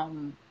that,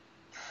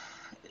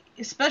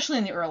 especially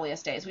in the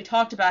earliest days, we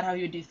talked about how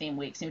he would do theme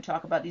weeks, and he would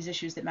talk about these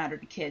issues that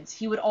mattered to kids.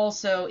 He would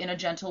also, in a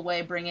gentle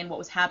way, bring in what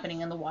was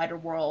happening in the wider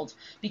world,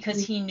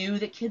 because he knew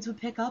that kids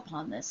would pick up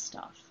on this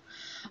stuff.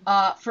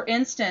 For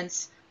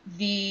instance,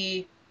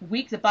 the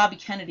week that Bobby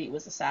Kennedy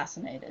was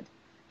assassinated,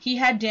 he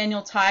had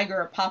Daniel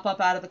Tiger pop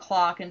up out of the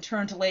clock and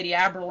turn to Lady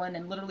Aberlin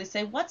and literally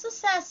say, "What's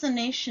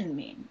assassination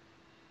mean?"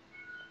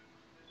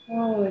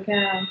 Oh,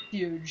 yeah.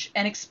 Huge.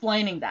 And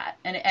explaining that.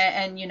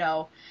 And you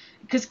know,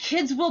 because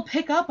kids will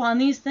pick up on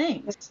these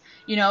things.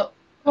 You know, of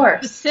course.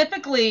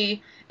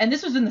 Specifically, and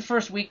this was in the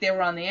first week they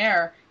were on the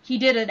air, he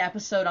did an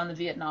episode on the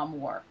Vietnam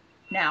War.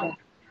 Now,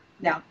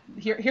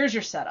 here's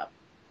your setup.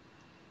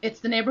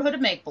 It's the neighborhood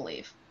of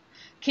make-believe.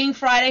 King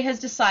Friday has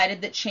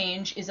decided that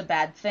change is a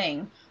bad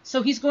thing,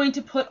 so he's going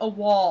to put a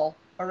wall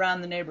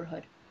around the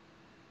neighborhood.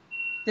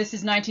 This is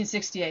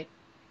 1968.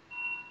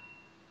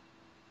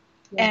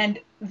 Yeah. And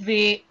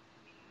the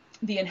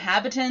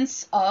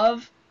inhabitants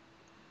of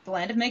the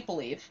land of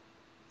make-believe,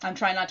 I'm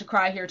trying not to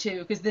cry here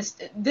too, because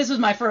this was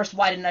my first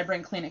why didn't I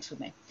bring Kleenex with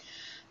me.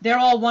 they're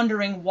all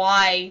wondering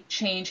why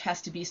change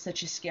has to be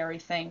such a scary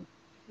thing.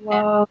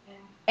 Whoa.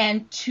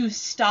 And to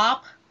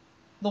stop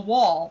the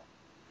wall,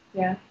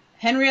 Yeah.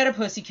 Henrietta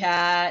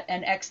Pussycat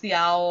and X the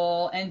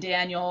Owl and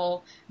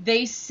Daniel,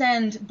 they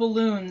send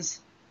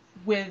balloons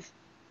with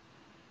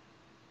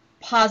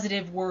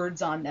positive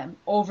words on them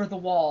over the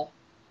wall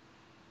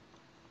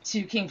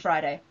to King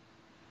Friday.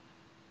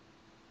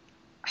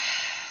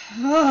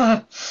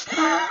 I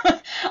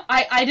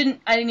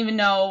didn't even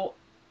know.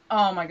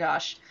 Oh my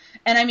gosh.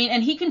 And I mean,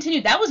 and he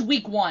continued. That was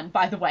week 1,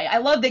 by the way. I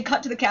love they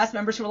cut to the cast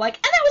members who were like,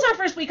 and that was our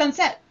first week on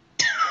set.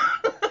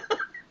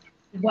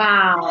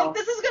 Wow. Like,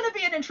 this is going to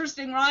be an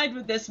interesting ride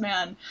with this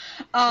man.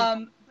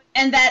 And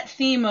that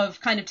theme of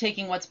kind of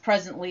taking what's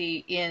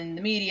presently in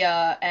the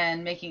media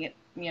and making it,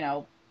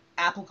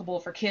 applicable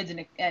for kids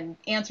and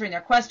answering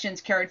their questions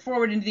carried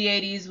forward into the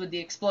 80s with the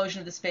explosion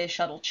of the Space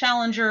Shuttle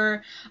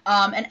Challenger.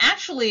 And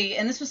actually,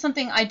 and this was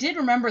something I did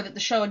remember that the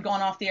show had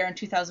gone off the air in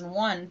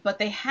 2001, but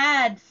they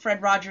had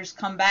Fred Rogers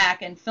come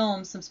back and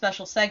film some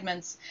special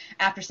segments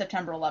after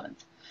September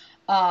 11th.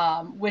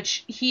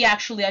 Which he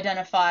actually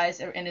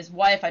identifies, and his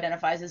wife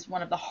identifies, as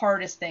one of the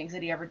hardest things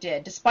that he ever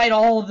did. Despite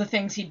all of the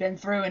things he'd been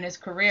through in his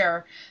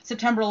career,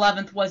 September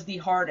 11th was the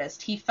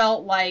hardest. He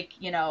felt like,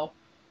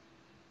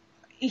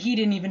 he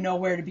didn't even know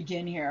where to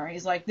begin here.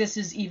 He's like, this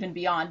is even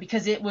beyond,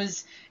 because it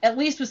was, at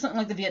least with something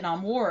like the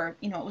Vietnam War,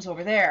 it was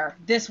over there.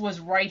 This was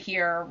right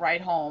here,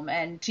 right home.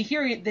 And to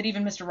hear that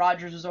even Mr.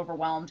 Rogers was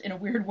overwhelmed in a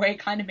weird way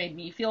kind of made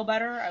me feel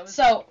better.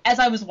 So as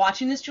I was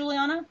watching this,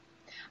 Juliana,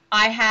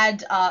 I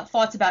had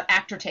thoughts about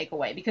actor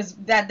takeaway, because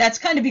that's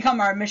kind of become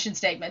our mission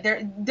statement.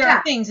 There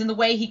are things in the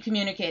way he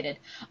communicated.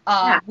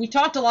 We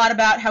talked a lot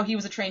about how he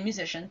was a trained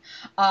musician.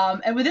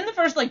 And within the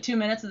first 2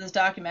 minutes of this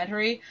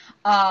documentary,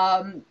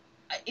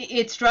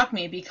 it struck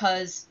me,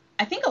 because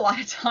I think a lot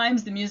of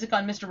times the music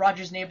on Mr.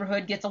 Rogers'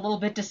 Neighborhood gets a little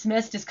bit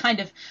dismissed as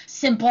kind of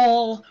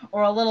simple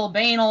or a little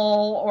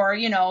banal or,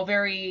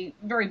 very,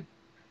 very,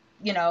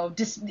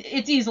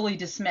 it's easily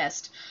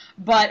dismissed.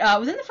 But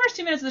within the first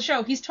 2 minutes of the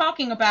show, he's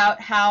talking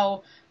about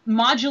how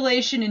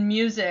modulation in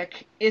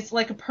music is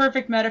like a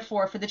perfect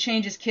metaphor for the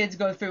changes kids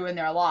go through in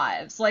their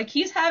lives. Like,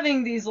 he's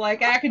having these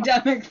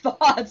academic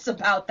thoughts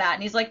about that.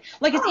 And he's like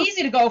it's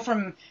easy to go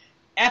from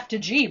F to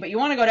G, but you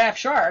want to go to F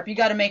sharp, you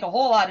got to make a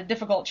whole lot of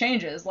difficult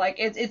changes.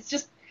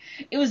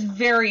 It was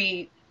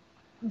very,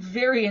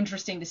 very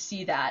interesting to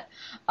see that.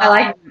 I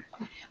like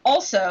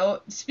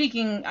Also,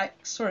 speaking, I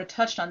sort of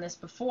touched on this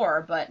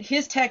before, but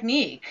his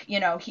technique,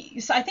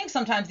 I think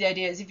sometimes the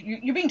idea is if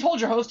you're being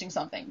told you're hosting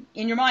something,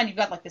 in your mind you've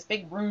got this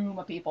big room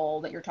of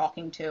people that you're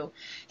talking to.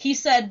 He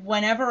said,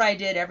 whenever I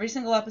did every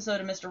single episode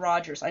of Mr.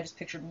 Rogers, I just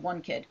pictured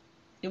one kid.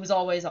 It was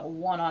always a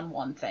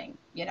one-on-one thing,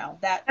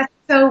 That's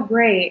so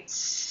great.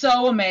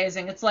 So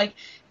amazing. It's like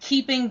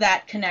keeping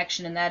that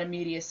connection and that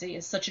immediacy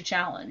is such a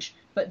challenge,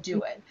 but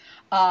do it.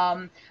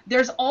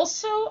 There's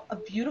also a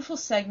beautiful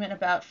segment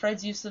about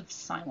Fred's use of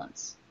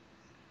silence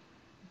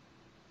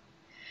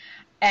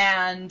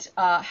and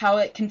how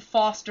it can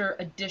foster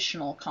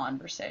additional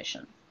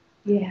conversation.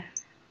 Yeah.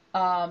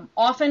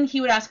 Often he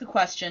would ask a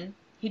question,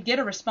 he'd get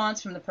a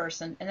response from the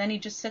person, and then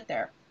he'd just sit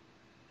there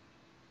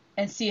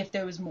and see if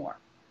there was more.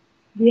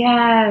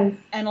 Yes.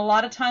 And a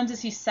lot of times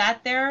as he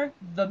sat there,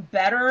 the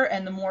better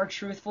and the more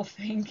truthful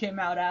thing came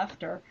out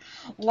after.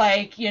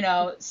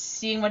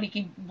 Seeing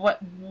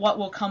what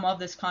will come of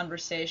this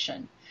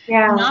conversation.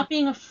 Yeah. Not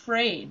being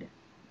afraid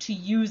to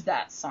use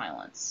that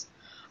silence.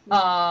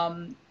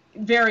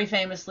 Very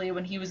famously,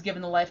 when he was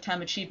given the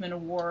Lifetime Achievement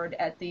Award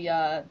at the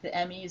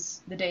Emmys,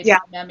 the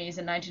Daytime Emmys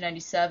in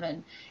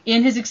 1997,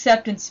 in his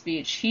acceptance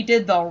speech, he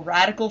did the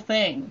radical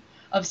thing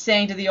of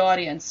saying to the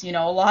audience, a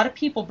lot of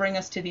people bring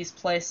us to these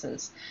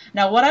places.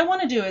 Now, what I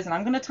want to do is, and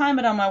I'm going to time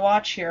it on my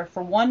watch here,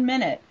 for 1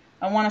 minute,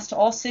 I want us to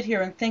all sit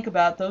here and think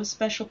about those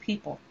special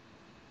people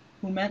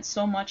who meant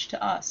so much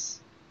to us.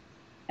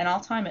 And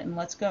I'll time it, and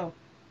let's go.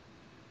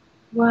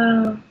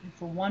 Wow.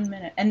 For 1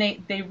 minute. And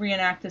they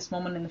reenact this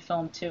moment in the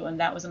film, too, and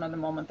that was another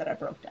moment that I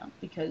broke down,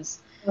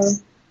 because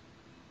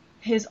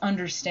his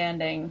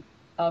understanding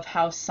of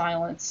how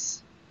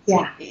silence...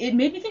 Yeah. It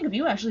made me think of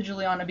you, actually,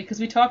 Juliana, because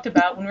when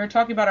we were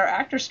talking about our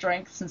actor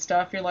strengths and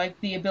stuff, you're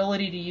like, the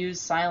ability to use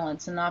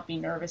silence and not be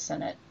nervous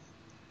in it.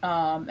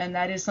 And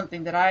that is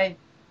something that I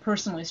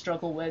personally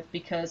struggle with,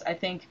 because I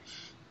think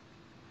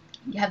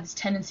you have this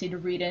tendency to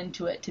read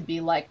into it to be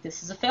like,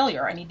 this is a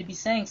failure. I need to be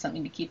saying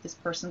something to keep this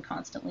person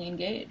constantly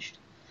engaged.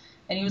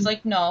 And he was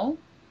like, no,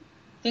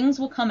 things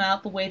will come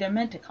out the way they're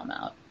meant to come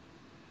out.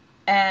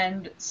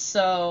 And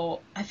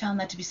so I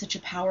found that to be such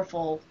a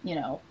powerful,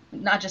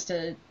 not just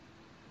a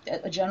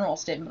general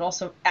statement, but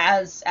also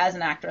as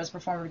an actor, as a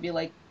performer, to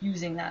be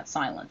using that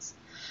silence.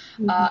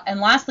 Mm-hmm. And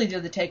lastly,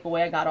 the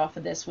takeaway I got off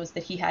of this was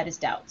that he had his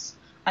doubts.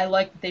 I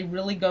like that they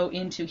really go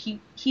into,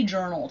 he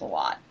journaled a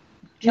lot.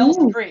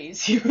 Kelsey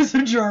Freeze, he was a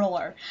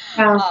journaler.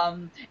 Yeah.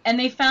 And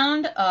they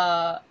found,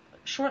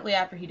 shortly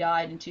after he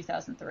died in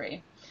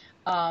 2003,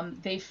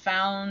 they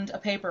found a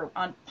paper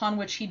upon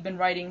which he'd been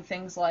writing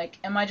things like,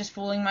 am I just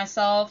fooling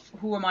myself?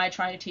 Who am I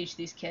trying to teach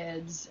these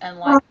kids? And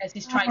like, as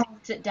he's trying to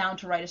sit down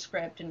to write a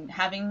script and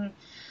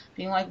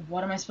being like,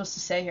 what am I supposed to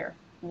say here?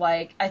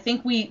 Like, I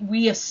think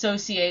we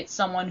associate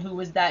someone who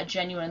was that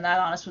genuine and that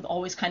honest with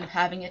always kind of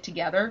having it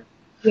together.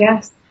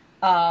 Yes.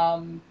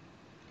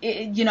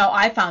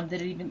 I found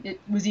that it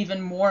was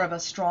even more of a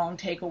strong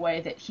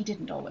takeaway that he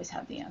didn't always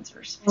have the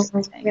answers.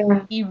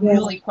 Yeah. He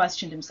really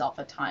questioned himself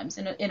at times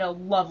in a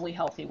lovely,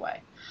 healthy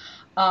way.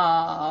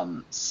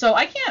 So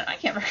I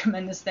can't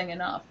recommend this thing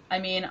enough. I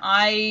mean,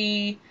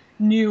 I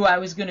knew I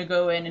was going to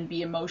go in and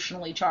be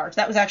emotionally charged.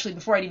 That was actually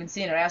before I'd even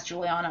seen it. I asked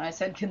Juliana, I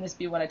said, can this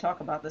be what I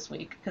talk about this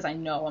week? Because I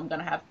know I'm going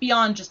to have,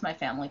 beyond just my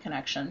family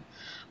connection,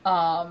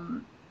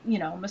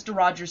 Mr.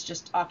 Rogers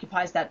just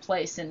occupies that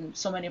place in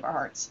so many of our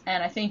hearts.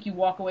 And I think you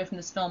walk away from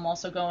this film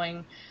also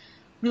going,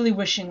 really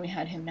wishing we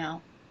had him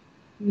now.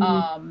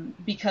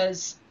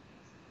 Because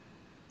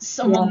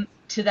someone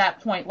to that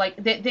point, like,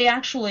 they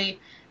actually,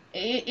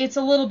 it's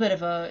a little bit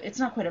of it's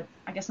not quite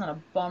not a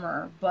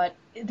bummer, but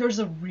there's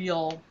a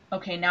real,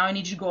 okay, now I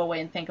need you to go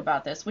away and think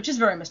about this, which is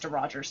very Mr.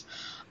 Rogers.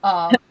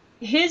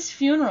 His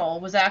funeral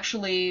was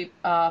actually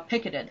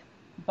picketed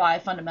by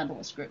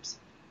fundamentalist groups.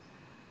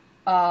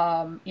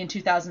 In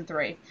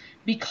 2003,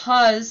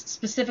 because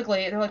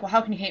specifically they're like, well,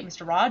 how can you hate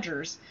Mr.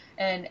 Rogers?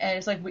 And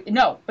it's like,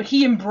 no, but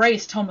he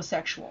embraced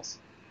homosexuals.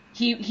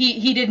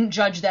 He didn't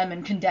judge them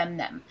and condemn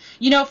them.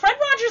 Fred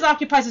Rogers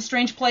occupies a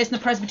strange place in the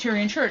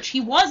Presbyterian Church. He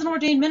was an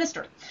ordained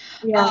minister.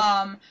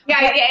 Yeah.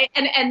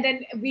 And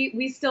then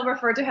we still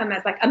refer to him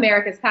as like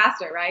America's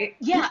pastor, right?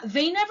 Yeah,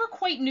 they never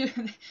quite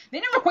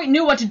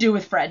knew what to do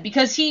with Fred,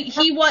 because he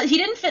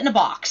didn't fit in a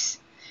box.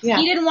 Yeah.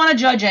 He didn't want to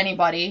judge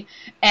anybody,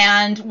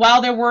 and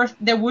while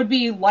there would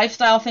be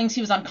lifestyle things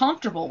he was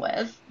uncomfortable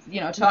with,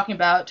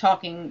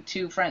 talking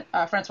to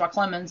Francois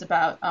Clemens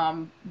about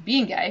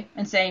being gay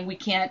and saying we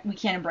can't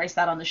embrace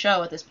that on the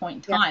show at this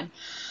point in time.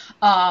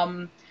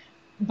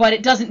 But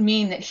it doesn't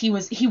mean that he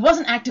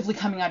wasn't actively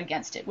coming out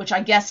against it, which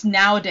I guess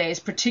nowadays,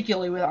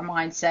 particularly with our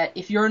mindset,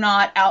 if you're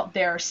not out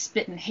there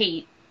spitting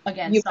hate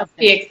against you something, must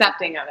be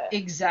accepting of it.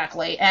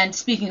 Exactly. And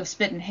speaking of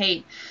spit and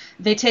hate,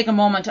 they take a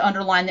moment to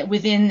underline that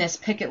within this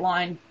picket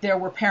line, there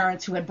were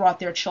parents who had brought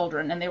their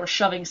children, and they were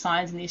shoving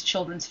signs in these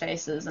children's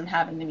faces and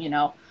having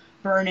them,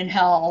 burn in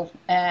hell.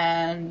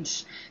 And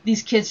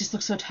these kids just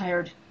looked so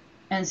tired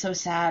and so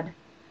sad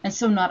and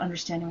so not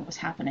understanding what was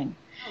happening.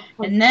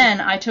 And then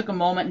I took a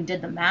moment and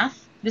did the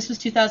math. This was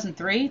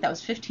 2003. That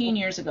was 15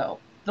 years ago.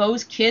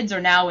 Those kids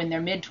are now in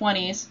their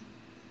mid-20s,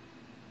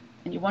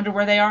 and you wonder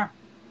where they are.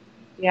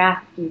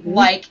 Yeah. Mm-hmm.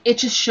 Like, it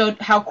just showed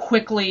how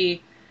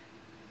quickly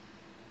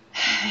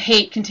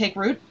hate can take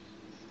root,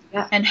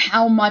 and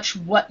how much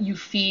what you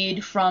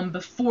feed from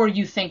before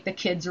you think the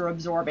kids are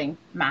absorbing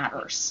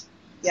matters.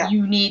 Yeah.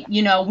 You need,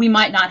 we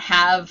might not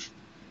have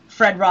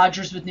Fred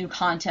Rogers with new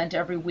content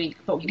every week,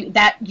 but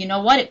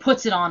it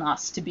puts it on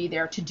us to be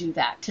there to do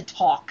that, to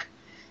talk,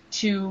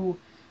 to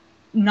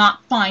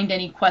not find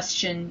any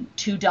question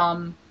too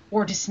dumb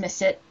or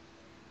dismiss it,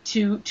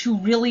 to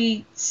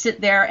really sit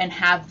there and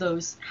have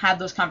those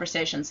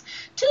conversations.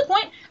 To the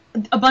point,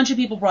 a bunch of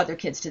people brought their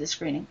kids to the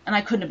screening, and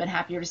I couldn't have been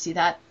happier to see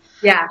that.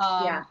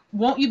 Yeah.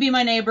 Won't You Be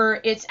My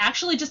Neighbor? It's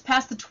actually just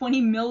past the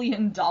 $20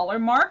 million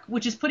mark,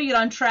 which is putting it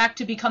on track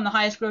to become the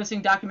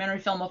highest-grossing documentary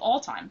film of all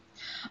time.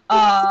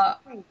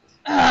 And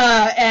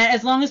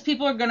as long as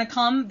people are going to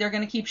come, they're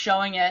going to keep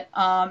showing it.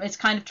 It's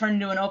kind of turned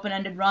into an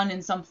open-ended run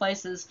in some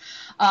places.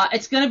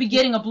 It's going to be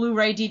getting a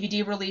Blu-ray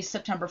DVD release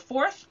September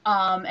 4th,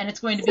 and it's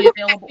going to be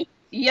available.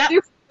 Yep.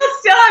 You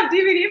still have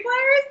DVD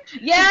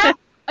players? Yeah.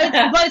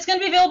 But it's going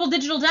to be available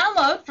digital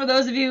download for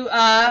those of you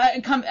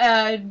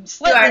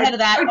slightly ahead of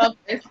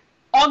that.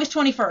 August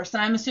 21st,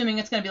 and I'm assuming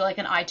it's going to be like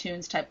an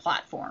iTunes type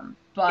platform.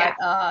 But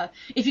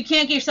if you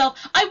can't get yourself,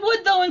 I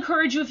would though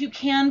encourage you, if you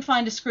can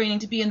find a screening,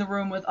 to be in the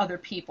room with other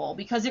people,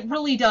 because it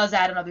really does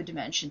add another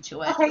dimension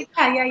to it. Okay,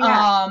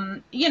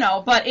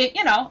 yeah. But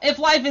if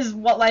life is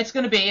what life's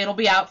going to be, it'll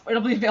be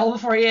available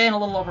for you in a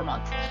little over a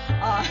month.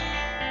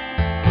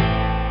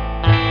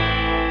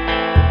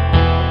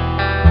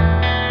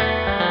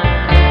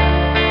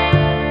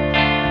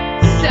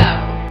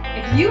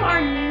 If you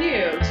are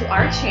new to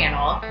our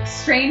channel,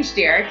 Strange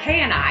Deer,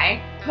 Kay and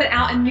I put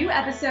out a new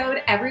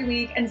episode every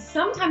week, and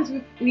sometimes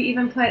we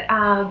even put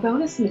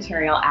bonus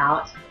material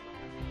out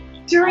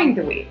during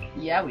the week.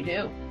 Yeah, we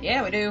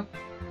do.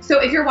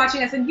 So if you're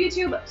watching us on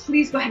YouTube,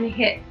 please go ahead and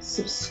hit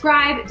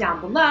subscribe down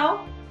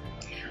below.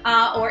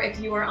 Or if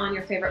you are on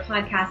your favorite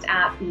podcast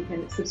app, you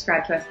can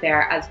subscribe to us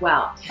there as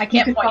well. I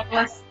can't point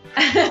us.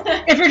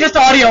 If you're just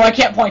audio, I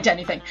can't point to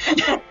anything.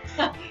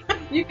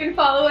 You can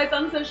follow us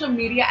on social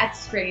media at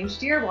Strange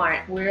Deer.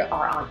 We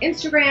are on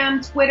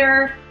Instagram,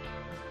 Twitter.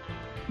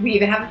 We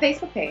even have a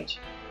Facebook page.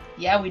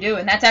 Yeah, we do.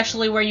 And that's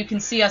actually where you can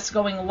see us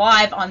going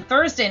live on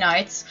Thursday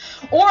nights,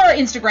 or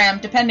Instagram,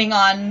 depending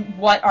on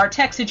what our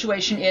tech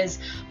situation is.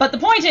 But the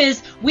point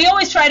is, we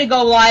always try to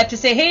go live to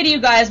say hey to you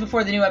guys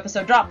before the new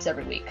episode drops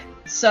every week.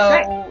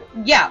 So,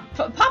 yeah,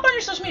 pop on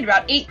your social media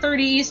about 8:30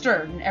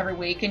 Eastern every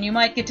week, and you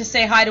might get to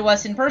say hi to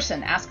us in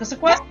person, ask us a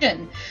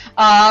question,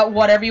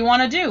 whatever you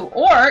want to do.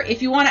 Or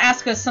if you want to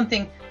ask us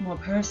something more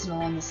personal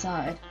on the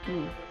side,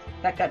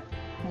 that got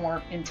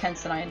more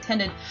intense than I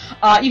intended,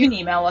 you can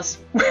email us.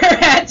 We're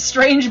at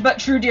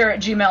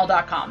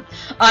strangebutTrueDear@gmail.com.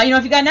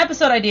 If you got an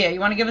episode idea, you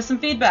want to give us some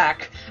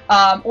feedback,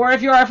 or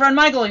if you're our friend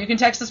Michael, you can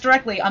text us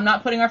directly. I'm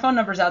not putting our phone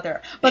numbers out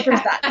there, but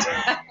there's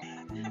that.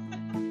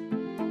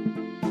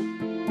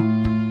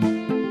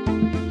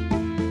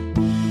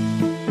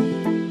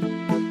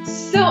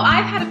 So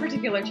I've had a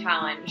particular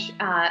challenge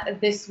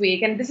this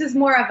week, and this is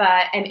more of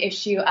an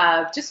issue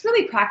of just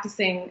really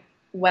practicing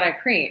what I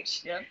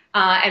preach. Yep.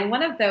 And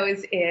one of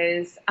those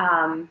is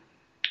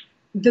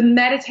the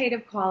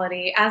meditative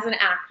quality as an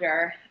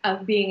actor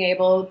of being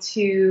able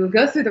to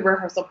go through the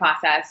rehearsal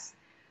process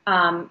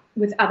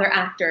with other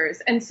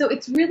actors. And so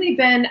it's really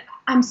been,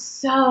 I'm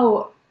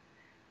so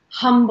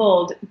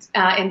humbled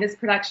in this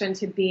production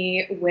to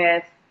be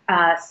with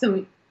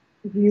some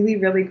really,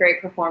 really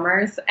great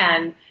performers.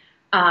 And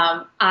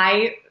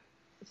I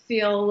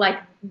feel like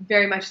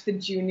very much the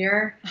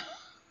junior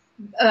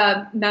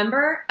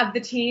member of the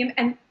team,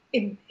 and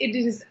it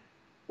is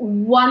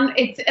one.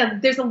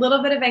 There's a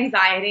little bit of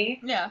anxiety,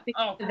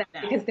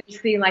 because there's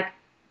the like,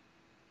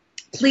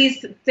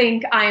 please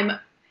think I'm,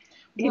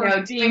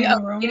 doing a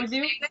room with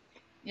you.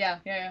 Yeah.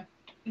 Am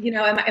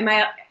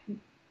I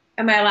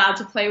allowed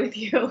to play with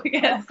you?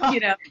 Yes,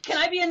 Can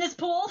I be in this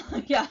pool?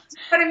 Yeah.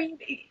 But I mean,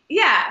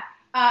 yeah.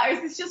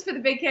 Is this just for the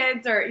big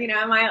kids, or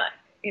am I?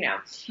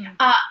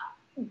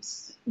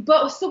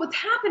 But so what's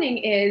happening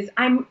is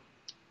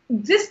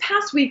this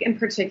past week in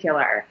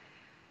particular,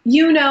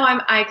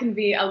 I can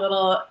be a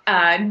little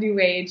new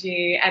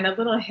agey and a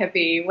little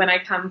hippie when I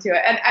come to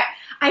it. And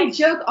I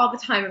joke all the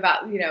time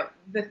about,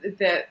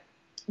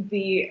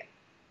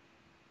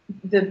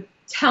 the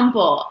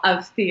temple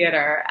of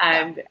theater,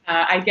 and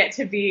I get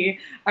to be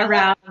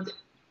around,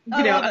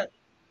 a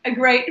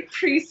great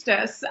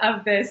priestess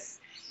of this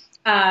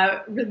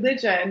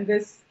religion,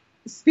 this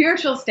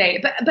spiritual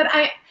state. But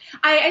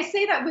I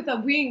say that with a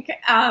wink,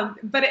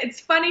 but it's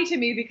funny to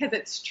me because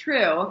it's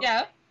true.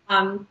 Yeah.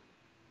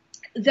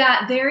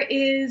 That there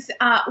is,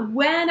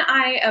 when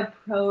I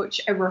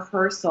approach a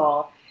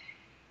rehearsal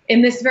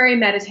in this very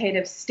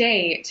meditative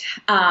state,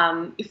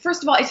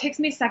 first of all, it takes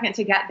me a second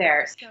to get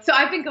there. So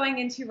I've been going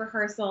into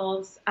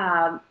rehearsals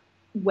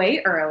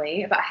way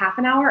early, about half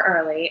an hour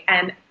early,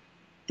 and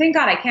thank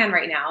God I can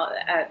right now.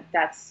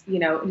 That's, we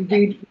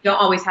don't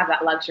always have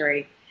that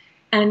luxury.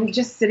 And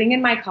just sitting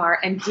in my car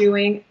and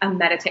doing a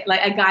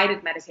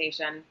guided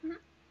meditation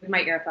with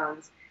my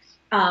earphones,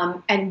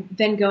 and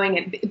then going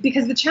in.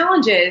 Because the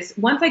challenge is,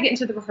 once I get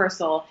into the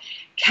rehearsal,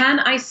 can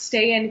I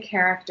stay in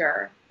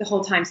character the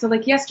whole time? So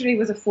like yesterday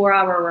was a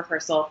 4-hour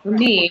rehearsal for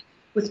me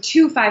with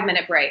 2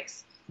 5-minute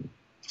breaks.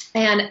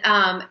 And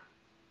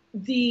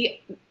the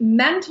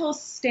mental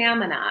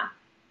stamina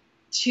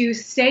to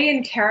stay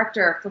in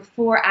character for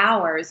 4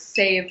 hours,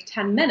 save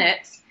 10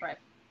 minutes,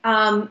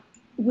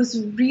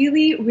 was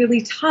really,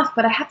 really tough.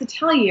 But I have to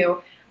tell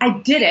you, I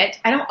did it.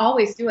 I don't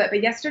always do it,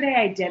 but yesterday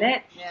I did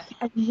it. Yeah.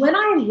 And when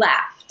I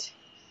left,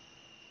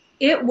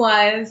 it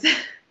was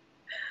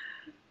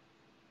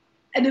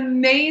an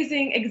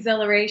amazing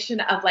exhilaration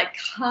of like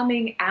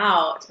coming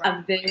out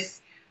of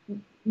this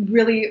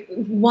really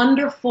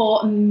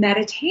wonderful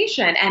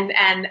meditation,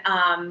 and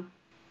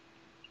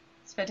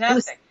it's fantastic. It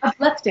was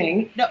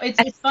uplifting. No,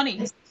 it's funny.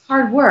 It's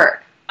hard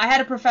work. I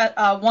had a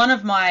professor,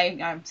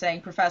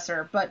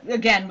 but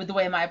again, with the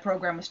way my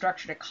program was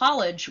structured at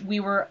college, we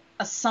were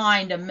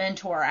assigned a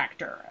mentor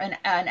actor, an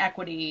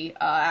equity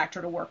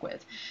actor to work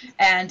with.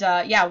 And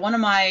one of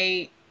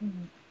my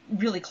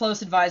really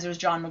close advisors,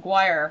 John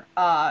McGuire,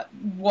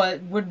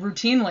 would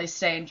routinely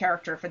stay in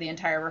character for the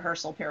entire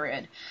rehearsal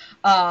period,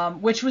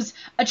 which was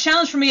a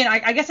challenge for me. And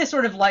I guess I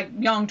sort of, like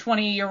young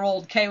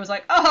 20-year-old Kay, was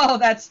like, oh,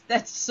 that's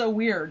so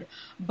weird.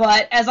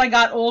 But as I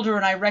got older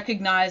and I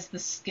recognized the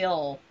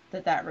skill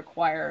that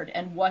required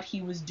and what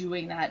he was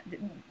doing,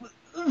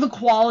 the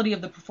quality of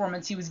the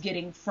performance he was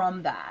getting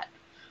from that,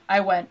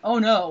 I went, oh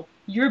no,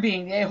 you're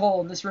being the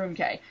a-hole in this room,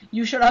 Kay.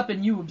 You shut up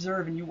and you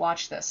observe and you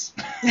watch this.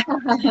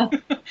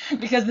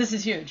 Because this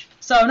is huge.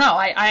 So no,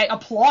 I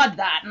applaud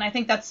that, and I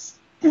think that's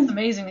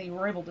amazing that you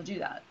were able to do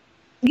that.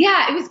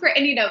 Yeah, it was great.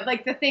 And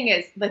like the thing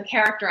is, the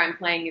character I'm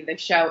playing in the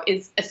show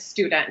is a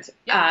student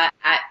at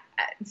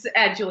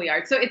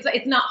Juilliard. So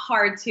it's not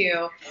hard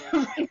to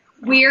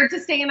weird to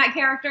stay in that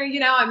character,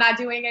 I'm not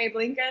doing Abe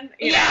Lincoln.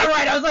 Yeah,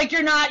 right. I was like,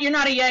 you're not a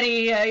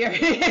Yeti.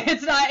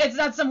 It's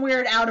not some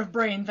weird out of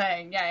brain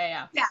thing.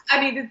 Yeah. Yeah, I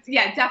mean, it's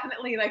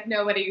definitely like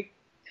nobody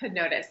could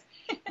notice.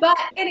 But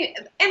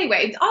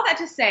anyway, all that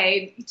to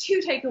say,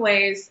 2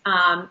 takeaways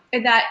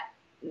that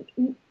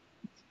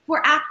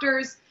for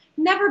actors,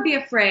 never be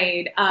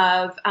afraid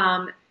of.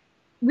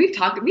 We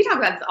talk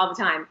about this all the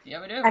time.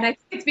 Yeah, we do. And I think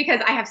it's because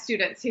I have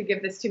students who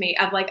give this to me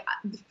of like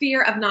the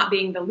fear of not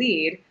being the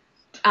lead.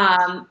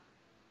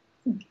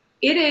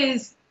 It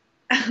is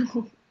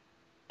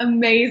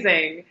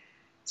amazing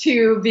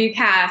to be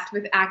cast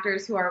with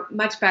actors who are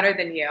much better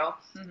than you,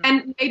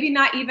 and maybe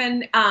not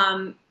even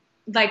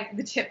like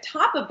the tip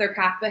top of their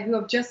craft, but who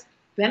have just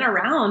been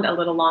around a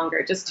little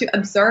longer, just to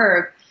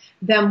observe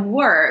them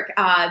work.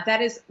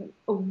 That is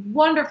a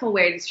wonderful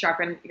way to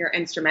sharpen your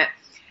instrument,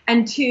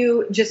 and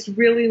to just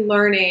really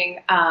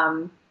learning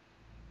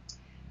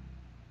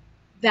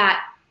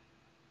that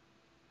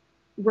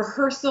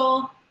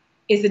rehearsal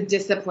is a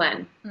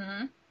discipline.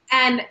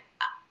 And,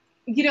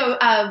 you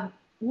know,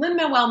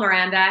 Lin-Manuel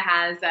Miranda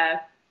has a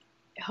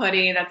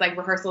hoodie that's like,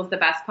 rehearsal is the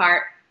best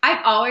part.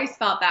 I've always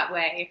felt that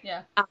way.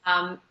 Yeah.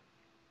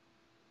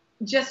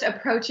 Just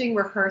approaching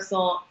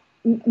rehearsal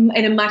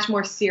in a much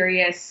more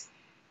serious,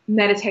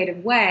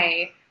 meditative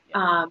way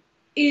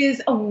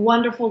is a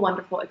wonderful,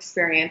 wonderful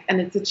experience, and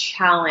it's a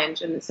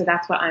challenge. And so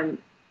that's what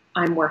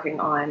I'm working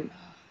on.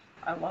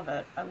 I love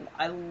it.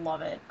 I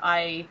love it.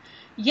 I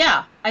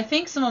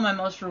think some of my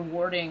most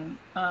rewarding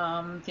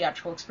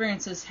theatrical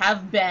experiences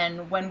have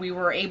been when we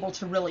were able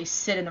to really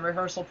sit in the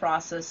rehearsal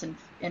process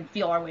and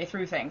feel our way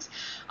through things.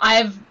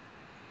 I've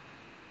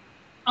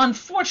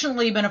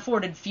unfortunately been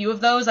afforded few of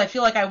those. I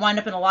feel like I wind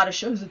up in a lot of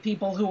shows with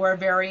people who are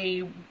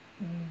very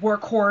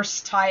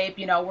workhorse type,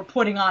 you know, we're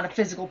putting on a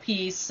physical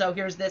piece, so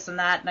here's this and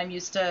that, and I'm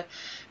used to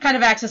kind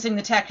of accessing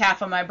the tech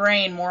half of my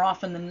brain more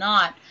often than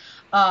not.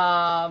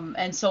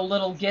 And so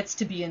little gets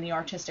to be in the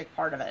artistic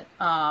part of it.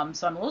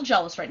 So I'm a little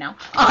jealous right now.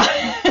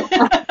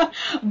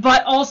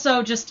 But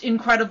also just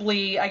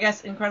incredibly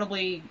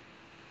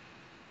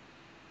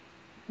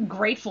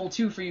grateful,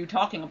 too, for you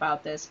talking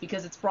about this,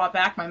 because it's brought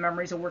back my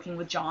memories of working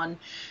with John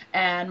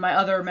and my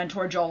other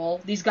mentor,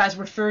 Joel. These guys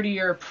were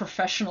 30-year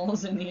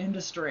professionals in the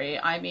industry.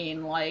 I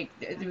mean, like,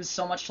 there was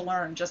so much to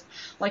learn. Just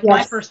like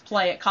my first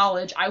play at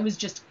college,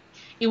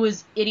 it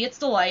was Idiot's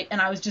Delight, and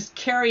I was just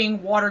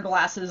carrying water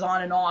glasses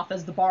on and off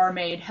as the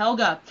barmaid,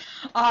 Helga.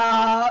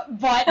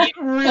 But it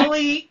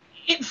really,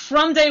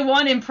 from day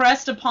one,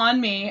 impressed upon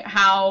me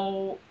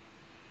how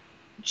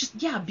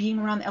being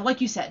around, like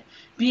you said,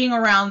 being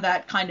around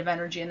that kind of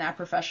energy and that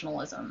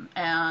professionalism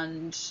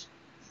and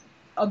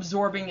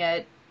absorbing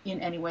it in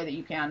any way that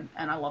you can,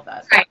 and I love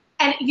that. Right.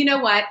 And you know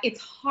what?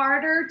 It's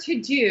harder to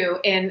do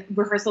in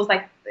rehearsals.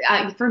 Like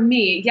for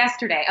me,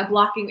 yesterday,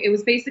 it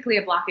was basically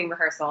a blocking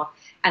rehearsal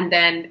and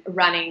then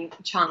running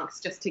chunks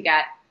just to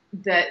get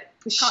the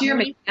sheer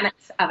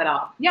mechanics of it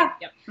all. Yeah.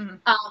 Yep.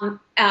 Mm-hmm.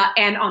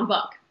 And on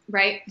book,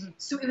 right? Mm-hmm.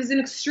 So it was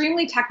an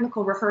extremely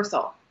technical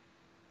rehearsal.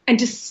 And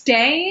to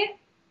stay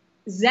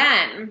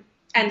zen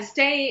and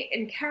stay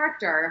in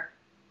character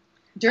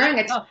during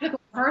a technical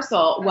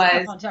rehearsal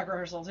was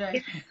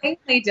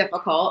extremely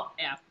difficult.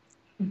 Yeah.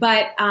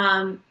 But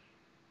I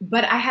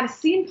had a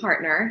scene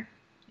partner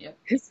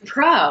who's a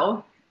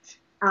pro,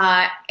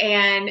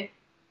 and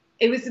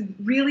it was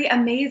really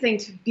amazing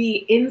to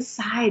be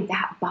inside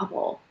that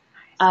bubble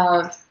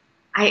of,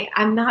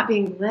 I'm not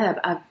being glib,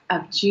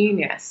 of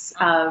genius,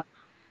 of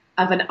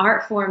an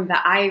art form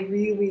that I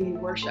really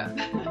worship.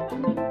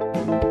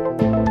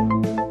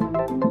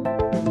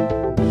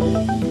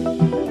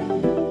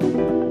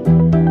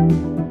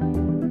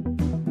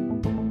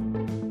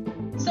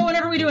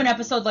 We do an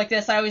episode like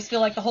this, I always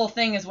feel like the whole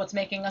thing is what's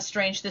making us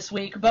strange this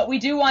week, but we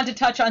do want to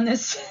touch on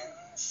this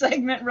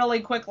segment really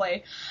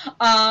quickly.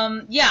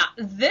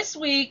 This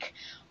week,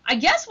 I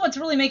guess what's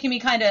really making me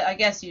kind of, I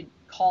guess you'd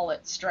call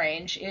it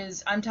strange,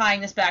 is I'm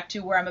tying this back to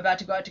where I'm about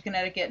to go out to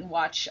Connecticut and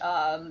watch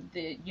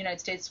the United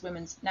States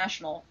women's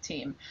national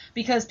team,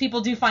 because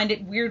people do find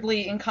it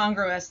weirdly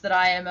incongruous that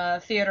I am a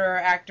theater,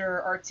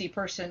 actor, artsy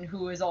person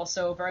who is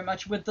also very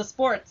much with the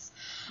sports.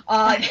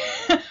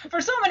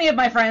 For so many of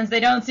my friends, they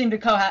don't seem to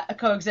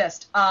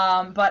coexist.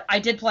 But I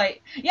did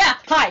play. Yeah,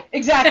 hi,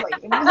 exactly.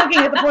 Looking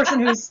at the person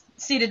who's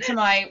seated to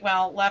my,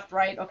 left,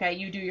 right. Okay,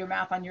 you do your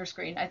math on your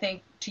screen. I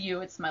think to you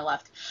it's my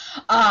left.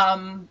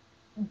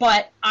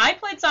 But I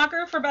played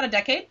soccer for about a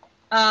decade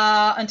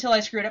until I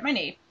screwed up my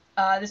knee.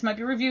 This might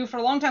be a review for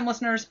long-time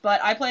listeners,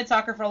 but I played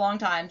soccer for a long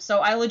time. So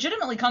I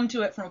legitimately come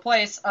to it from a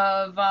place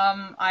of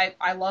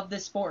I love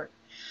this sport.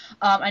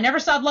 I never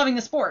stopped loving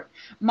the sport.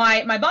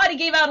 My body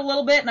gave out a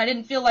little bit, and I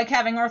didn't feel like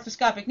having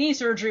arthroscopic knee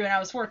surgery when I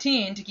was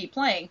 14 to keep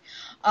playing,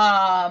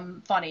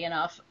 funny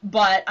enough.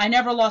 But I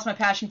never lost my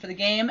passion for the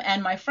game,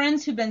 and my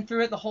friends who've been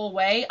through it the whole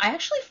way, I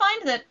actually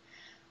find that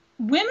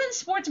women's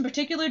sports in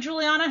particular,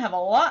 Juliana, have a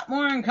lot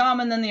more in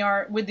common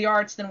with the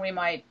arts than we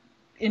might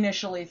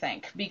initially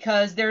think,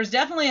 because there's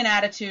definitely an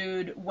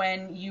attitude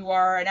when you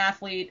are an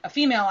athlete, a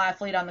female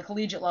athlete on the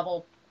collegiate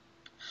level.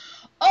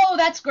 Oh,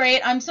 that's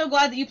great. I'm so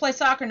glad that you play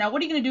soccer. Now,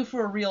 what are you going to do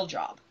for a real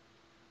job?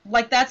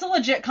 Like, that's a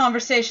legit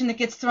conversation that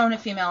gets thrown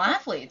at female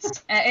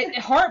athletes.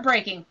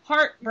 Heartbreaking.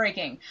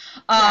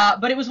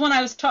 But it was when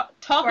I was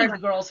talking to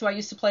girls who I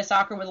used to play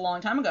soccer with a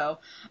long time ago,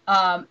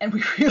 and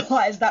we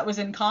realized that was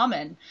in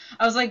common.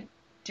 I was like,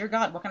 dear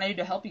God, what can I do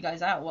to help you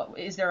guys out?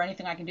 Is there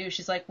anything I can do?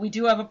 She's like, we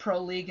do have a pro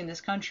league in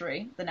this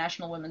country, the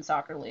National Women's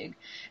Soccer League,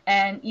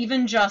 and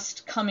even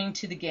just coming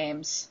to the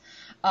games,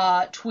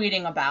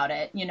 tweeting about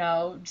it,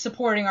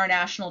 supporting our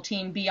national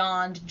team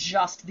beyond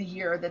just the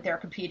year that they're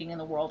competing in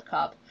the World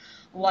Cup.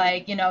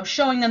 like,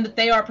 showing them that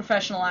they are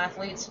professional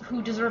athletes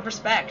who deserve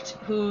respect,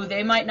 who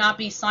they might not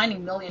be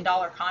signing $1 million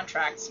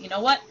contracts. You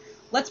know what?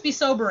 Let's be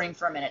sobering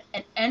for a minute.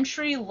 An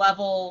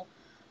entry-level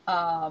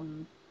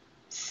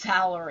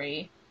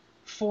salary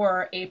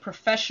for a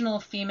professional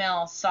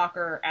female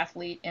soccer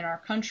athlete in our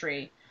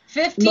country,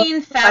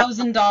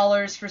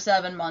 $15,000 for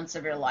 7 months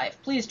of your life.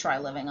 Please try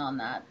living on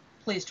that.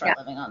 Please try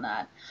living on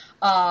that.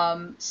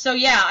 So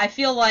yeah, I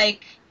feel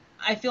like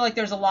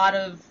there's a lot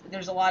of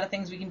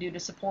things we can do to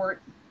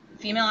support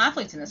female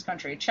athletes in this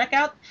country. Check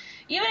out,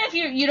 even if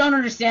you don't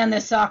understand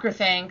this soccer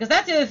thing, because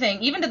that's the other thing,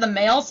 even to the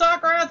male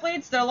soccer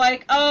athletes, they're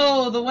like,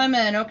 oh, the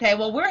women, okay,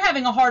 well, we're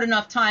having a hard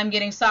enough time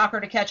getting soccer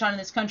to catch on in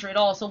this country at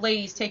all, so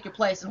ladies, take your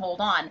place and hold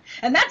on.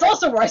 And that's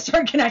also where I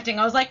started connecting.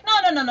 I was like,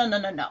 no.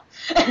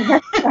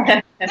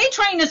 They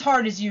train as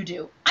hard as you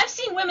do. I've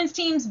seen women's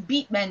teams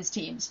beat men's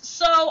teams.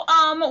 So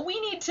we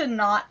need to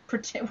not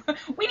pretend.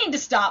 We need to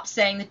stop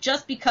saying that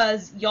just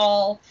because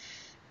y'all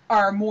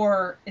are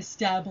more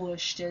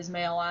established as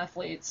male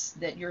athletes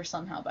that you're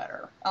somehow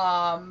better.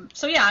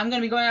 So yeah, I'm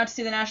going to be going out to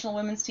see the national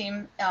women's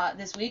team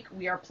this week.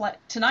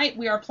 Tonight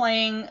we are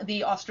playing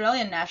the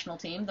Australian national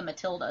team, the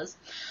Matildas,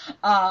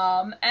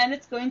 and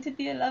it's going to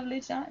be a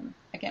lovely time.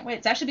 I can't wait.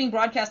 It's actually being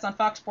broadcast on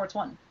Fox Sports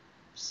 1.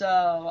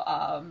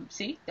 So,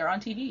 see, they're on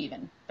TV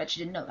even. Bet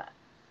you didn't know that.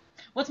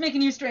 What's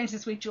making you strange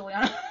this week,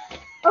 Juliana?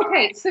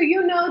 Okay, so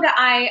you know that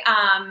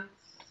I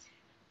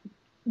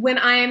when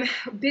I'm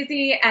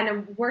busy and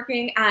I'm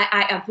working,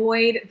 I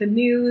avoid the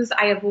news.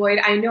 I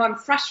know I'm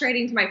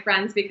frustrating to my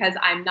friends because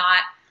I'm not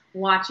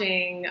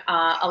watching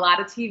a lot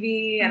of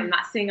TV and I'm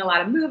not seeing a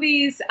lot of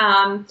movies.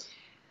 And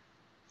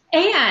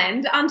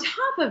on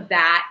top of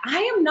that,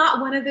 I am not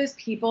one of those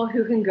people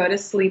who can go to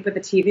sleep with the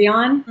TV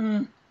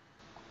on.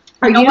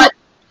 You know what?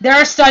 There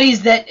are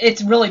studies that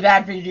it's really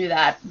bad for you to do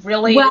that.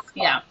 Really? Well,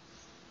 yeah.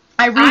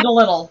 I read a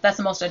little. That's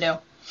the most I do.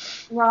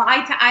 Well,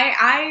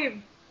 I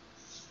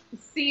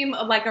seem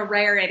like a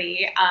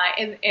rarity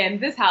in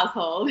this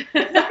household.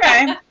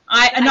 Okay.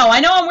 I know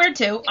I'm weird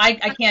too. I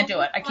can't do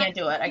it. I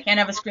can't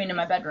have a screen in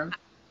my bedroom.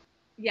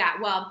 Yeah,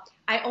 well,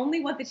 I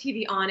only want the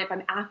TV on if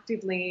I'm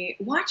actively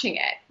watching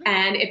it.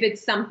 And if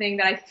it's something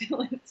that I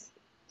feel is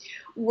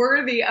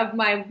worthy of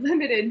my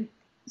limited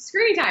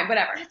screen time,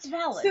 whatever.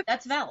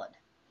 That's valid.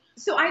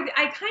 So I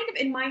kind of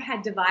in my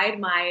head divide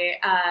my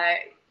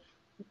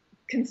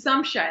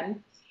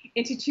consumption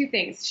into two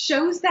things: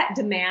 shows that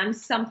demand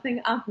something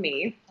of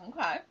me,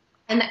 okay,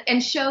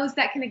 and shows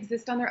that can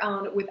exist on their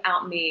own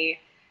without me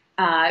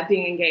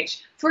being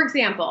engaged. For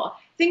example,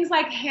 things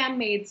like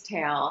Handmaid's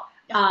Tale,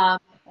 and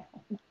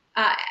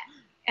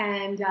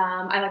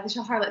I like the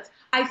show Harlots.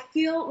 I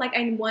feel like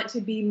I want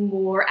to be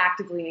more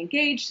actively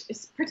engaged,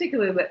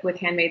 particularly with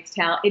Handmaid's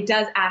Tale. It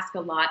does ask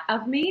a lot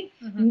of me.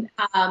 Mm-hmm.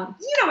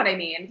 You know what I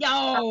mean?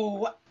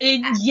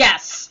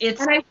 Yes. And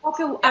I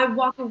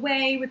walk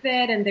away with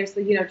it, and there's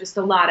just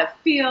a lot of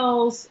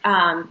feels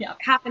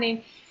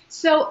happening.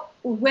 So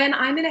when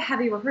I'm in a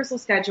heavy rehearsal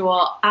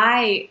schedule,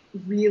 I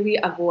really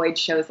avoid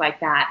shows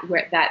like that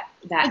where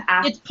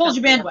it pulls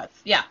your bandwidth.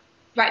 Yeah.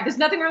 Right. There's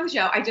nothing wrong with the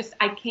show.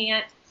 I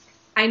can't.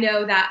 I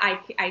know that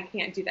I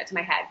can't do that to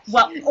my head.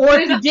 Well, or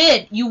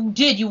if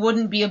you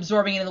wouldn't be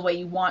absorbing it in the way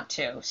you want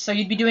to. So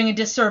you'd be doing a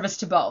disservice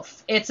to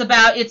both. It's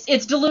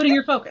diluting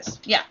your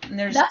focus. Yeah.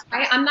 That's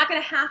right. I'm not going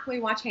to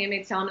halfway watch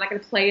Handmaid's Tale. I'm not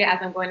going to play it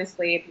as I'm going to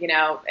sleep.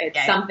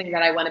 It's something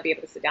that I want to be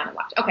able to sit down and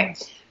watch. Okay.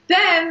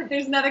 Then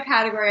there's another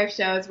category of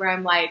shows where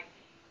I'm like,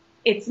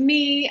 it's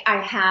me. I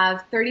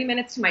have 30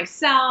 minutes to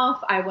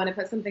myself. I want to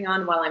put something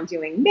on while I'm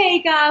doing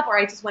makeup, or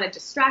I just want to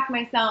distract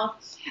myself.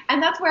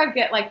 And that's where I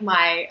get like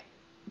my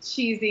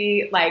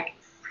cheesy, like,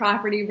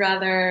 Property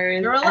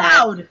Brothers. You're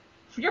allowed.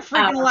 You're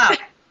freaking allowed.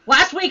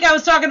 Last week I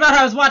was talking about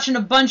how I was watching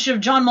a bunch of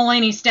John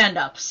Mulaney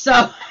stand-ups.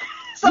 So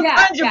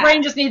sometimes your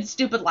brain just needs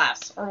stupid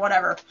laughs or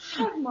whatever.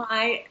 One of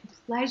my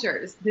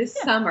pleasures this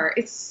summer,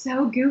 it's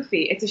so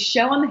goofy. It's a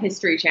show on the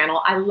History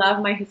Channel. I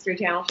love my History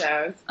Channel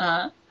shows.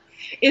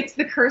 It's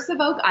The Curse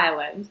of Oak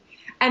Island.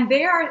 And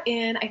they are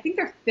in, I think,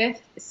 their 5th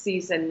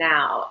season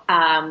now,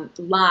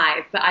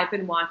 live. But I've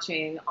been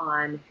watching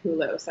on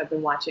Hulu. So I've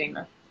been watching...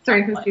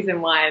 starting from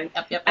season 1.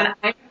 Yep. And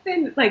I've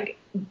been like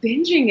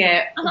binging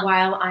it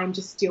while I'm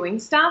just doing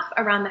stuff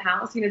around the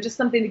house, just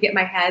something to get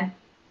my head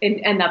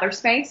in another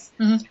space.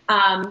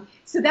 Mm-hmm.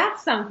 So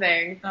that's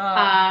something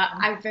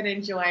I've been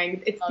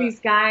enjoying. It's these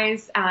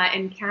guys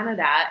in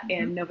Canada,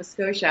 in Nova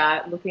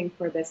Scotia, looking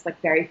for this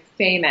like very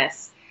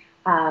famous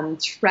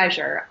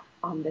treasure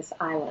on this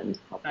island,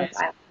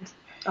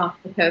 off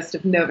the coast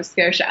of Nova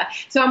Scotia.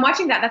 So I'm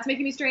watching that. That's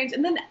making me strange.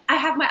 And then I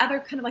have my other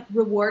kind of like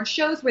reward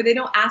shows where they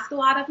don't ask a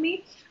lot of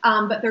me,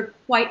 but they're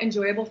quite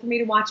enjoyable for me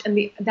to watch.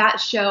 And that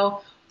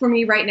show for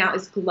me right now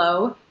is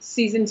Glow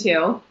season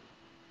 2.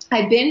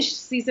 I binged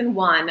season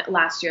 1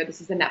 last year.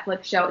 This is a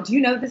Netflix show. Do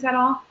you know this at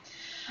all?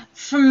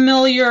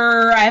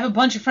 familiar. I have a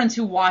bunch of friends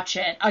who watch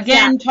it.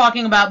 Again,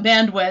 talking about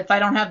bandwidth, I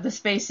don't have the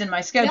space in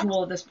my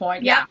schedule at this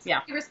point. Yeah.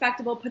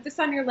 Respectable. Put this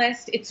on your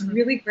list. It's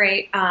really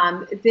great.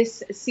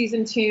 This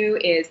season 2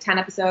 is 10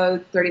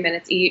 episodes, 30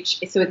 minutes each,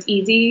 so it's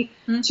easy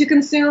to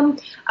consume.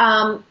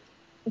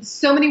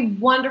 So many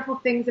wonderful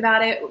things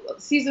about it.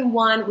 Season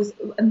 1 was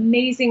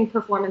amazing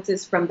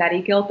performances from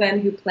Betty Gilpin,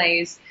 who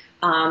plays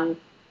a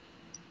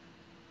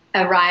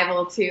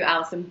rival to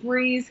Alison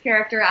Brie's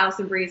character.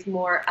 Alison Brie's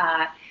more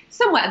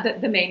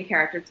somewhat the main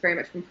character. It's very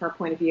much from her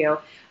point of view.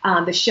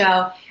 The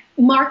show.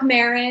 Mark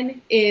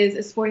Maron is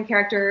a supporting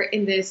character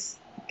in this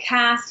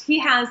cast. He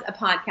has a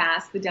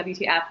podcast, the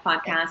WTF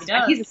podcast.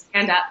 Yeah, he's a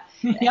stand-up.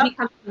 Yep. He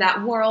comes from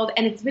that world,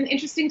 and it's been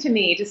interesting to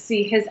me to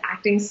see his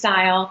acting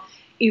style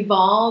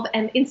evolve.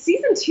 And in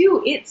season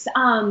 2, it's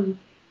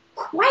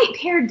quite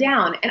pared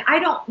down, and I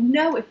don't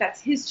know if that's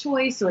his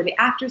choice or the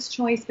actor's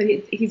choice, but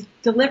he's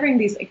delivering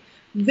these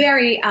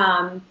very.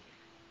 I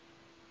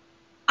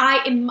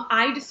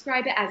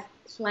describe it as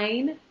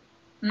plain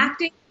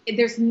acting.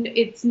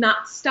 It's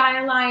not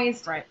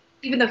stylized, right?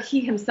 Even though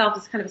he himself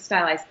is kind of a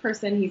stylized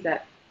person, he's as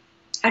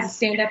a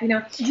stand-up,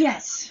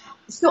 Yes.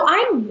 So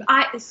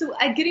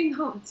getting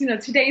home,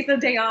 today's the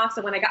day off.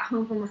 So when I got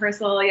home from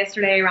rehearsal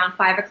yesterday around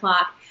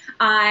 5:00,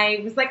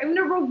 I was like, I'm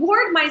going to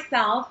reward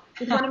myself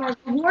with one of my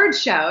reward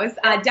shows.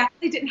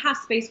 Definitely didn't have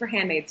space for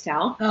Handmaid's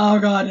Tale. Oh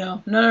God,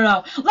 no.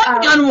 Let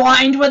me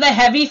unwind with a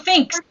heavy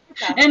thinks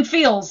and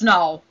feels.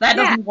 No, that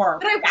doesn't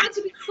work. But I wanted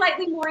to be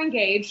slightly more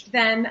engaged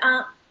than,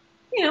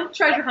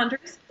 Treasure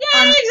Hunters.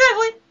 Yeah,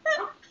 exactly.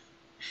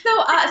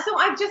 So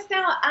I've just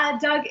now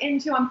dug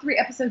into. I'm 3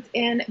 episodes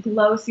in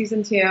Glow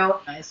season 2.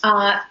 Nice.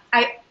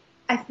 I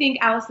think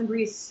Alison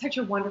Brie is such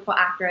a wonderful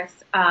actress.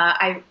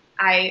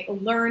 I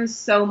learned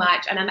so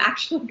much, and I'm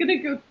actually going to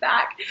go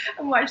back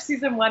and watch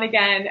season 1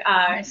 again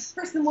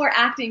for some more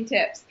acting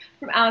tips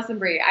from Alison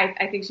Brie.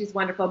 I think she's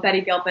wonderful.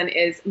 Betty Gilpin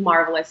is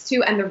marvelous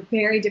too, and they're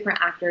very different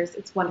actors.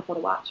 It's wonderful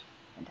to watch.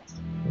 Fantastic.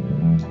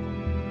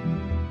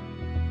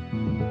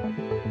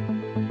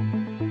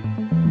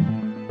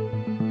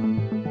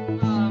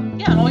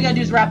 And all we gotta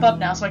do is wrap up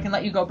now, so I can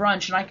let you go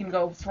brunch, and I can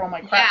go throw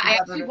my crap. Yeah, I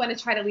actually want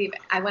to try to leave.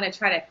 I want to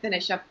try to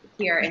finish up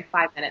here in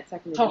 5 minutes. So I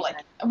can totally.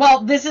 Well,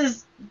 this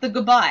is the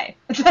goodbye.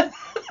 The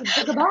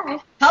goodbye.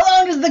 How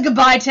long does the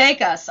goodbye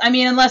take us? I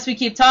mean, unless we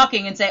keep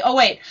talking and say, oh,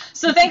 wait.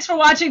 So thanks for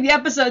watching the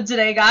episode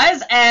today,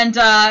 guys. And,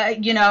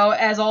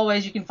 as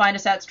always, you can find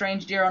us at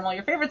Strange Deer on all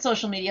your favorite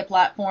social media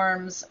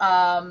platforms.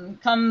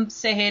 Come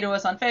say hey to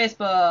us on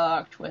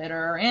Facebook,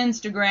 Twitter,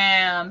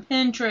 Instagram,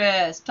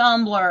 Pinterest,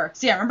 Tumblr.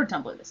 See, I remember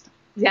Tumblr this time.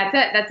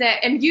 That's it.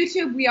 And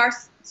YouTube, we are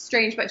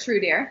Strange But True,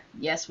 dear.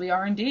 Yes, we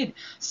are indeed.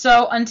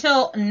 So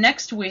until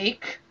next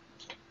week.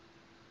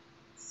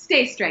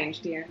 Stay strange,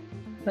 dear.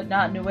 But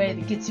not in a way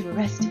that gets you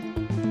arrested.